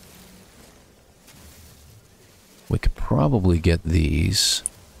 We could probably get these.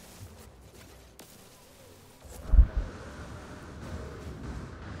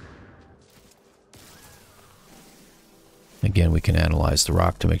 Again, we can analyze the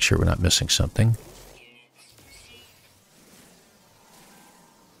rock to make sure we're not missing something.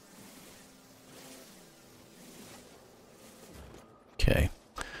 Okay.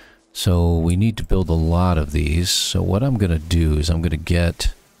 So we need to build a lot of these. So what I'm going to do is I'm going to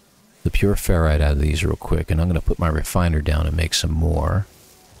get the pure ferrite out of these real quick, and I'm going to put my refiner down and make some more.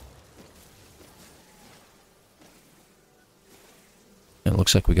 And it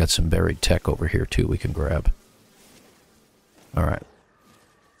looks like we got some buried tech over here too we can grab. Alright.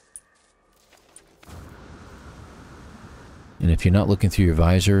 And if you're not looking through your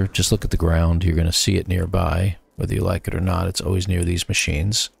visor, just look at the ground. You're going to see it nearby, whether you like it or not. It's always near these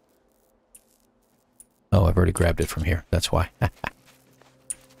machines. Oh, I've already grabbed it from here. That's why. You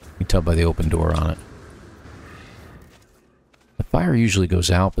can tell by the open door on it. The fire usually goes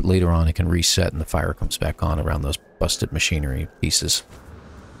out, but later on it can reset and the fire comes back on around those busted machinery pieces.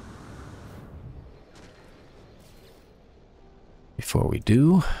 Before we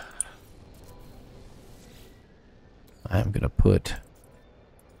do, I'm going to put...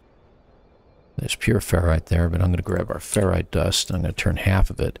 There's pure ferrite there, but I'm going to grab our ferrite dust. I'm going to turn half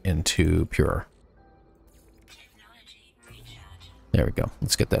of it into pure. There we go.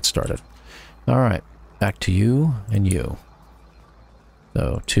 Let's get that started. Alright, back to you and you.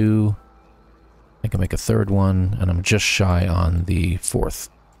 So, 2. I can make a third one, and I'm just shy on the 4th.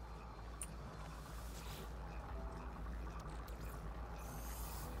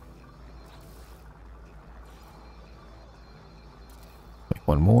 Make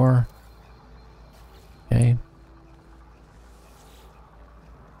one more. Okay.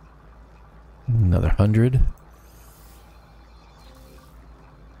 Another 100.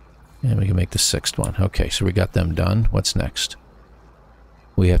 And we can make the 6th one. Okay, so we got them done. What's next?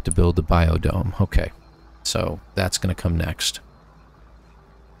 We have to build the biodome. Okay. So that's going to come next.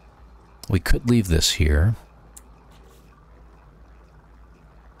 We could leave this here.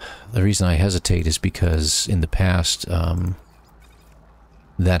 The reason I hesitate is because in the past,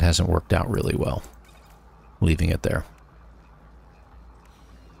 that hasn't worked out really well, leaving it there.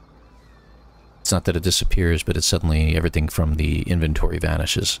 It's not that it disappears, but it's suddenly everything from the inventory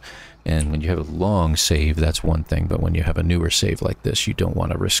vanishes. And when you have a long save, that's one thing, but when you have a newer save like this, you don't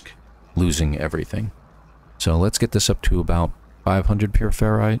want to risk losing everything. So let's get this up to about 500 pure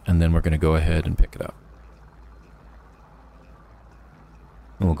ferrite, and then we're going to go ahead and pick it up.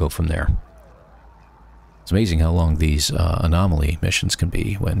 And we'll go from there. It's amazing how long these anomaly missions can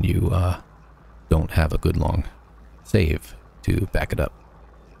be when you don't have a good long save to back it up.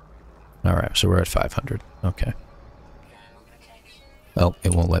 Alright, so we're at 500. Okay. Oh,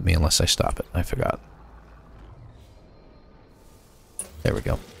 it won't let me unless I stop it. I forgot. There we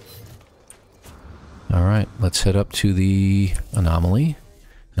go. Alright, let's head up to the anomaly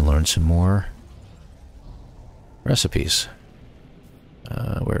and learn some more recipes.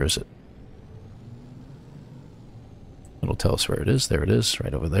 Where is it? It'll tell us where it is. There it is,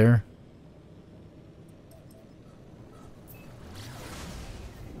 right over there.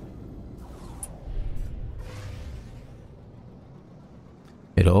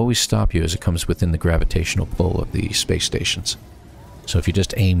 It'll always stop you as it comes within the gravitational pull of the space stations. So if you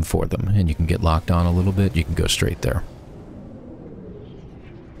just aim for them and you can get locked on a little bit, you can go straight there.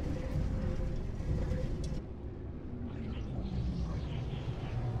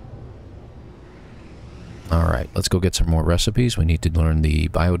 Alright, let's go get some more recipes. We need to learn the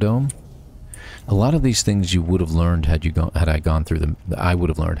biodome. A lot of these things you would have learned had I gone through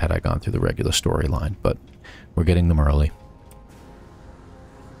the regular storyline, but we're getting them early.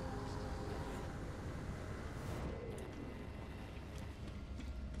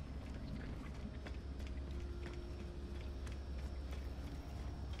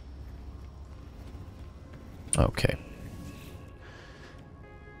 Okay.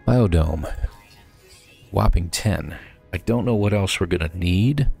 Biodome. Whopping 10. I don't know what else we're going to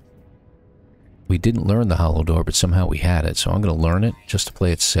need. We didn't learn the hollow door, but somehow we had it, so I'm going to learn it just to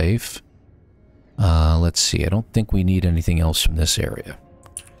play it safe. Let's see. I don't think we need anything else from this area.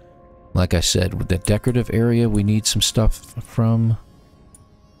 Like I said, with the decorative area, we need some stuff from...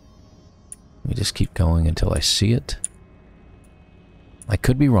 Let me just keep going until I see it. I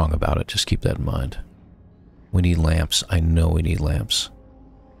could be wrong about it. Just keep that in mind. We need lamps. I know we need lamps.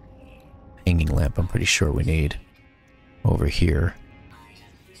 Hanging lamp, I'm pretty sure we need. Over here.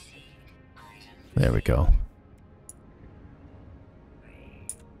 There we go.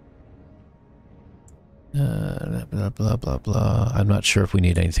 Blah, blah, blah, blah. I'm not sure if we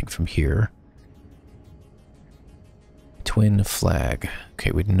need anything from here. Twin flag.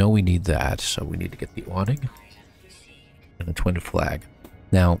 Okay, we know we need that, so we need to get the awning. And the twin flag.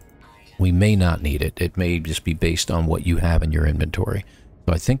 Now, we may not need it. It may just be based on what you have in your inventory.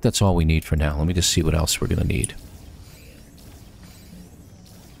 So I think that's all we need for now. Let me just see what else we're going to need.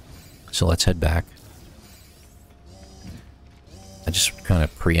 So let's head back. I'm just kind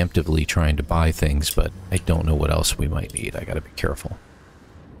of preemptively trying to buy things, but I don't know what else we might need. I got to be careful.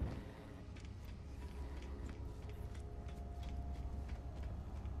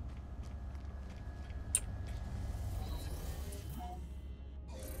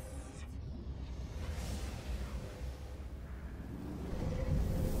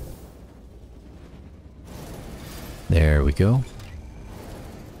 There we go.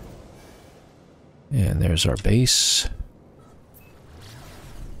 And there's our base.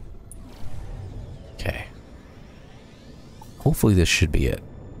 Okay. Hopefully this should be it.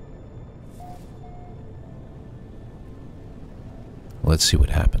 Let's see what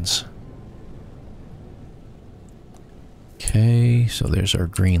happens. Okay, so there's our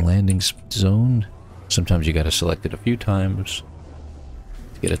green landing zone. Sometimes you gotta select it a few times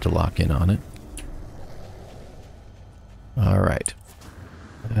to get it to lock in on it. Alright.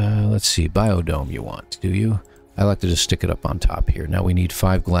 Let's see. Biodome you want, do you? I like to just stick it up on top here. Now we need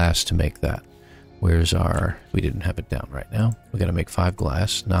 5 glass to make that. Where's our... We didn't have it down right now. We gotta make 5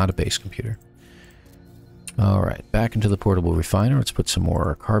 glass, not a base computer. Alright, back into the portable refiner. Let's put some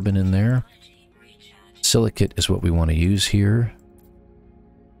more carbon in there. Silicate is what we want to use here.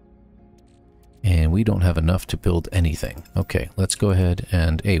 And we don't have enough to build anything. Okay, let's go ahead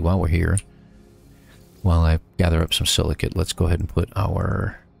and... Hey, while we're here... While I gather up some silicate, let's go ahead and put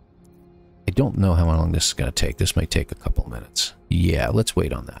our... I don't know how long this is going to take. This might take a couple of minutes. Yeah, let's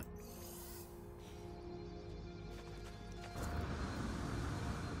wait on that.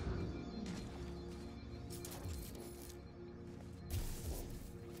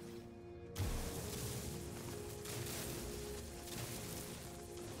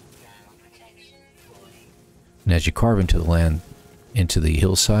 And as you carve into the land, into the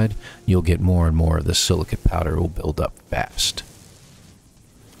hillside, you'll get more and more of the silicate powder will build up fast.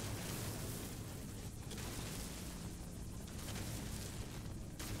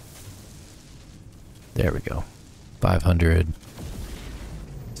 There we go. 500,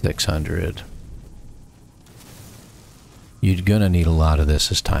 600. You're going to need a lot of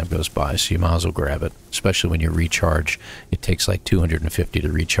this as time goes by, so you might as well grab it. Especially when you recharge. It takes like 250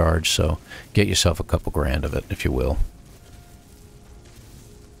 to recharge, so get yourself a couple grand of it, if you will.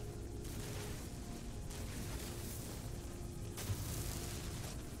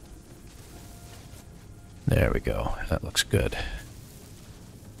 There we go. That looks good.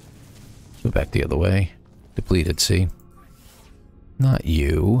 Go back the other way. Depleted, see? Not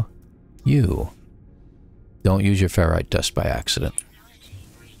you. You. Don't use your ferrite dust by accident.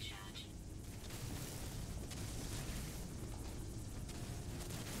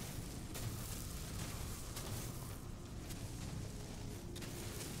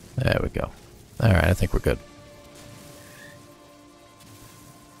 There we go. Alright, I think we're good.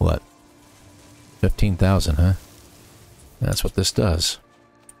 What? 15,000, huh? That's what this does.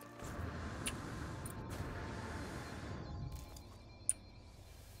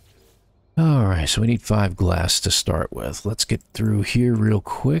 Alright, so we need 5 glass to start with. Let's get through here real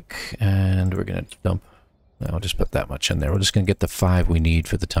quick, and we're going to dump... I'll just put that much in there. We're just going to get the 5 we need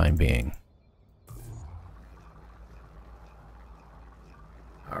for the time being.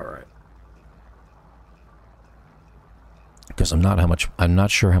 Alright. Because I'm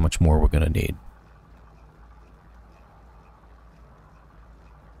not sure how much more we're going to need.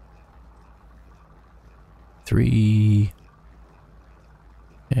 Three...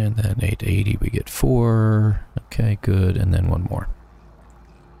 And then 880, we get 4. Okay, good. And then 1 more.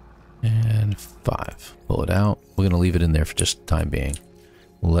 And 5. Pull it out. We're going to leave it in there for just the time being.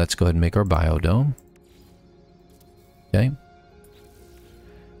 Let's go ahead and make our biodome. Okay.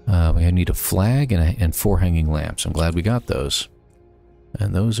 We need a flag and 4 hanging lamps. I'm glad we got those.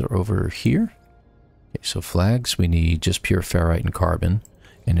 And those are over here. Okay, so flags, we need just pure ferrite and carbon.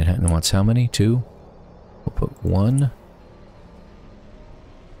 And it wants how many? 2? We'll put 1.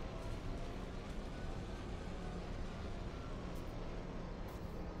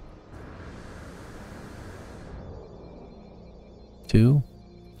 Two.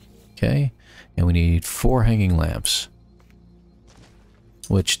 Okay. And we need 4 hanging lamps.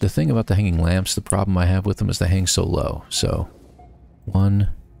 Which, the thing about the hanging lamps, the problem I have with them is they hang so low. So, 1,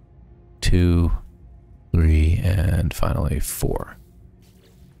 2, 3, and finally 4.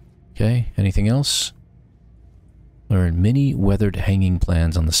 Okay. Anything else? Learn mini weathered hanging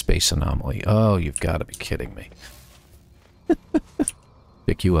plans on the space anomaly. Oh, you've got to be kidding me.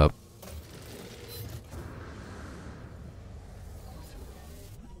 Pick you up.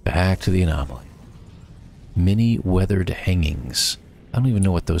 Back to the anomaly. Mini weathered hangings. I don't even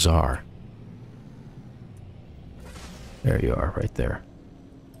know what those are. There you are, right there.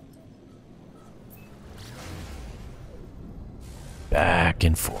 Back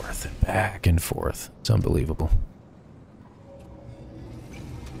and forth, and back and forth. It's unbelievable.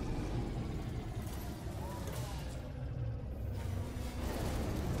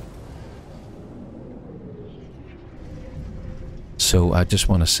 So I just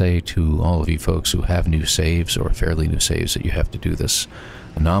want to say to all of you folks who have new saves or fairly new saves that you have to do this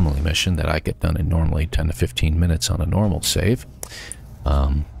anomaly mission that I get done in normally 10 to 15 minutes on a normal save,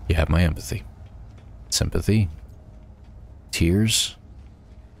 you have my empathy, sympathy, tears,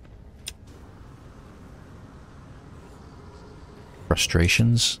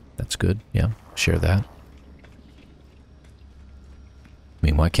 frustrations. That's good. Yeah, share that. I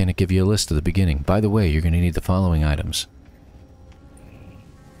mean, why can't it give you a list at the beginning? By the way, you're going to need the following items.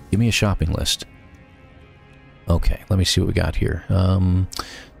 Give me a shopping list. Okay, let me see what we got here.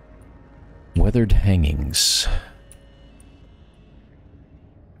 Weathered hangings.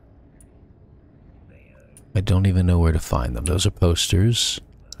 I don't even know where to find them. Those are posters,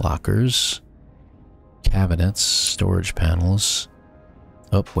 lockers, cabinets, storage panels.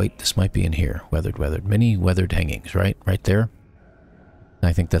 Oh, wait, this might be in here. Weathered. Mini weathered hangings, right? Right there.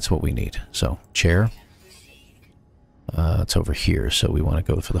 I think that's what we need. So, chair. It's over here, so we want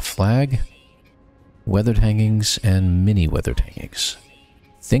to go for the flag, weathered hangings, and mini weathered hangings.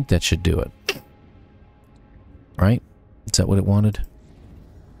 Think that should do it. Right? Is that what it wanted?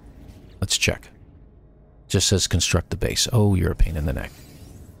 Let's check. Just says construct the base. Oh, you're a pain in the neck.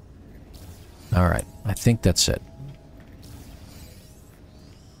 Alright, I think that's it.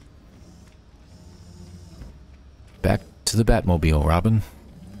 Back to the Batmobile, Robin.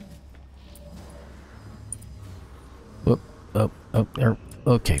 Oh,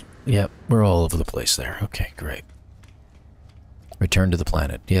 okay. Yep, we're all over the place there. Okay, great. Return to the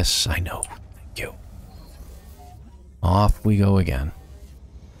planet. Yes, I know. Thank you. Off we go again.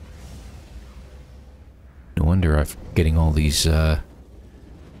 No wonder I'm getting all these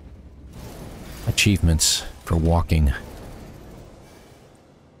achievements for walking.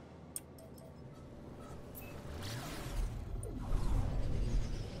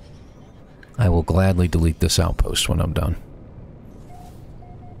 I will gladly delete this outpost when I'm done.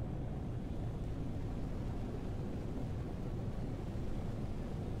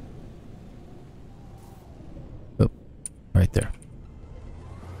 Oh, right there.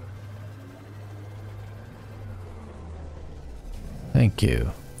 Thank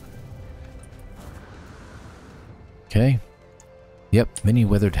you. Okay. Yep, many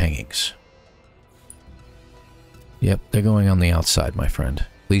weathered hangings. Yep, they're going on the outside, my friend.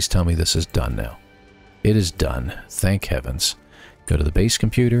 Please tell me this is done now. It is done. Thank heavens. Go to the base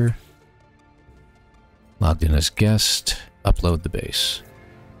computer. Logged in as guest. Upload the base.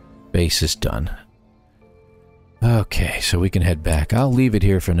 Base is done. Okay, so we can head back. I'll leave it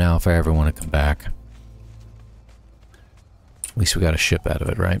here for now if I ever want to come back. At least we got a ship out of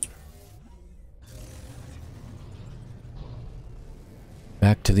it, right?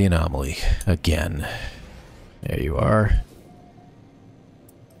 Back to the anomaly again. There you are.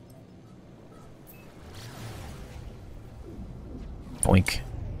 Boink.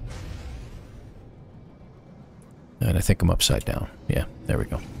 And I think I'm upside down. Yeah, there we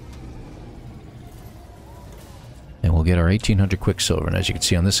go. And we'll get our 1800 Quicksilver. And as you can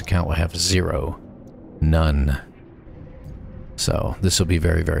see on this account, we'll have 0. None. So this will be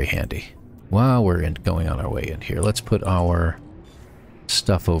very, very handy. While we're going on our way in here, let's put our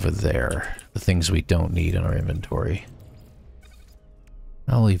stuff over there. The things we don't need in our inventory.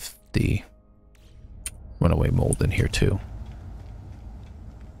 I'll leave the runaway mold in here too.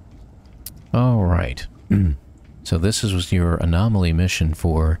 Alright. So this was your anomaly mission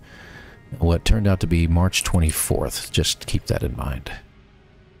for what turned out to be March 24th. Just keep that in mind.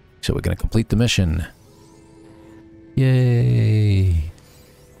 So we're going to complete the mission. Yay!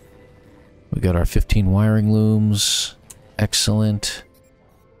 We got our 15 wiring looms. Excellent.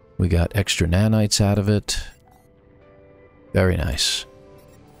 We got extra nanites out of it. Very nice.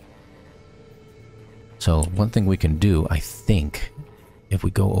 So one thing we can do, I think, if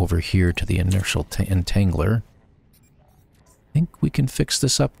we go over here to the inertial entangler, I think we can fix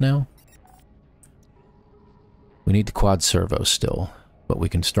this up now. We need the quad servo still, but we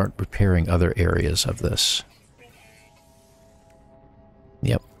can start repairing other areas of this.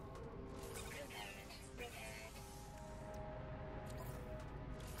 Yep.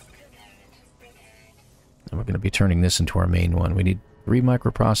 And we're going to be turning this into our main one. We need 3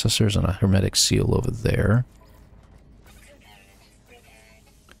 microprocessors and a hermetic seal over there.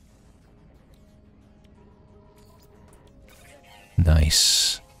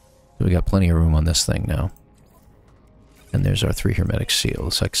 Nice. So we got plenty of room on this thing now. And there's our 3 hermetic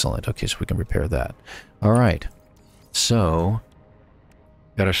seals. Excellent. Okay, so we can repair that. Alright. So,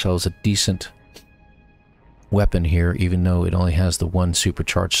 got ourselves a decent weapon here, even though it only has the 1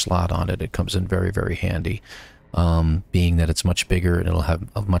 supercharged slot on it. It comes in very, very handy. Being that it's much bigger and it'll have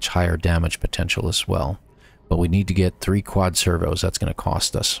a much higher damage potential as well. But we need to get 3 quad servos. That's going to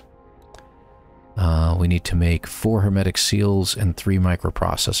cost us. We need to make 4 hermetic seals and 3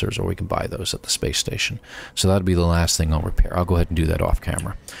 microprocessors, or we can buy those at the space station. So that'll be the last thing I'll repair. I'll go ahead and do that off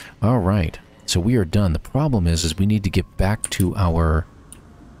camera. Alright, so we are done. The problem is we need to get back to our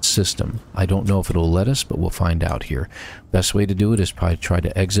system. I don't know if it'll let us, but we'll find out here. Best way to do it is probably try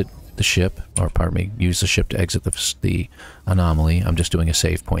to exit the ship, or pardon me, use the ship to exit the anomaly. I'm just doing a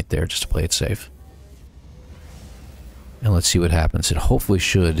save point there just to play it safe. And let's see what happens. It hopefully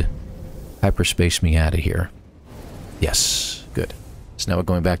should hyperspace me out of here. Yes, good. So now we're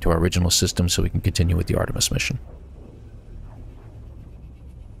going back to our original system so we can continue with the Artemis mission.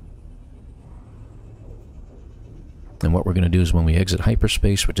 And what we're going to do is when we exit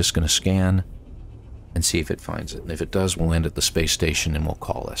hyperspace, we're just going to scan and see if it finds it. And if it does, we'll end at the space station and we'll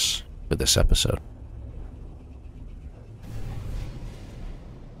call this for this episode.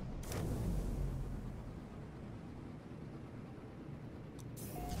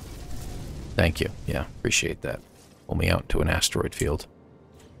 Thank you. Yeah, appreciate that. Pull me out to an asteroid field.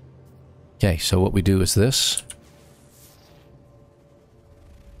 Okay, so what we do is this.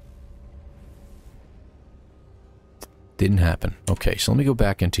 Didn't happen. Okay, so let me go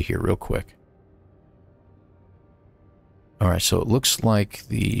back into here real quick. Alright, so it looks like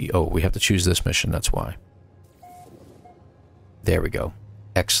the... Oh, we have to choose this mission, that's why. There we go.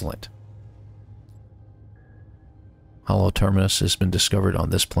 Excellent. Hollow terminus has been discovered on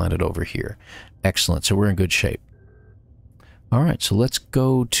this planet over here. Excellent, so we're in good shape. Alright, so let's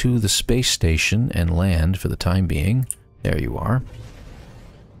go to the space station and land for the time being. There you are.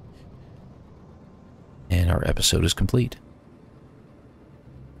 And our episode is complete.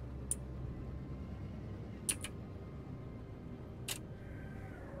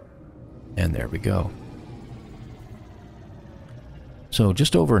 And there we go. So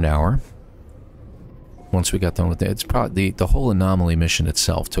just over an hour. Once we got done with it, it's probably the whole anomaly mission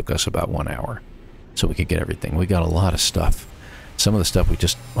itself took us about 1 hour, so we could get everything. We got a lot of stuff. Some of the stuff we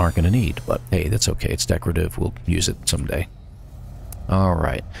just aren't going to need, but hey, that's okay. It's decorative. We'll use it someday. All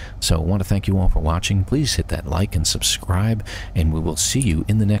right. So I want to thank you all for watching. Please hit that like and subscribe, and we will see you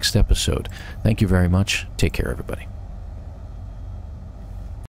in the next episode. Thank you very much. Take care, everybody.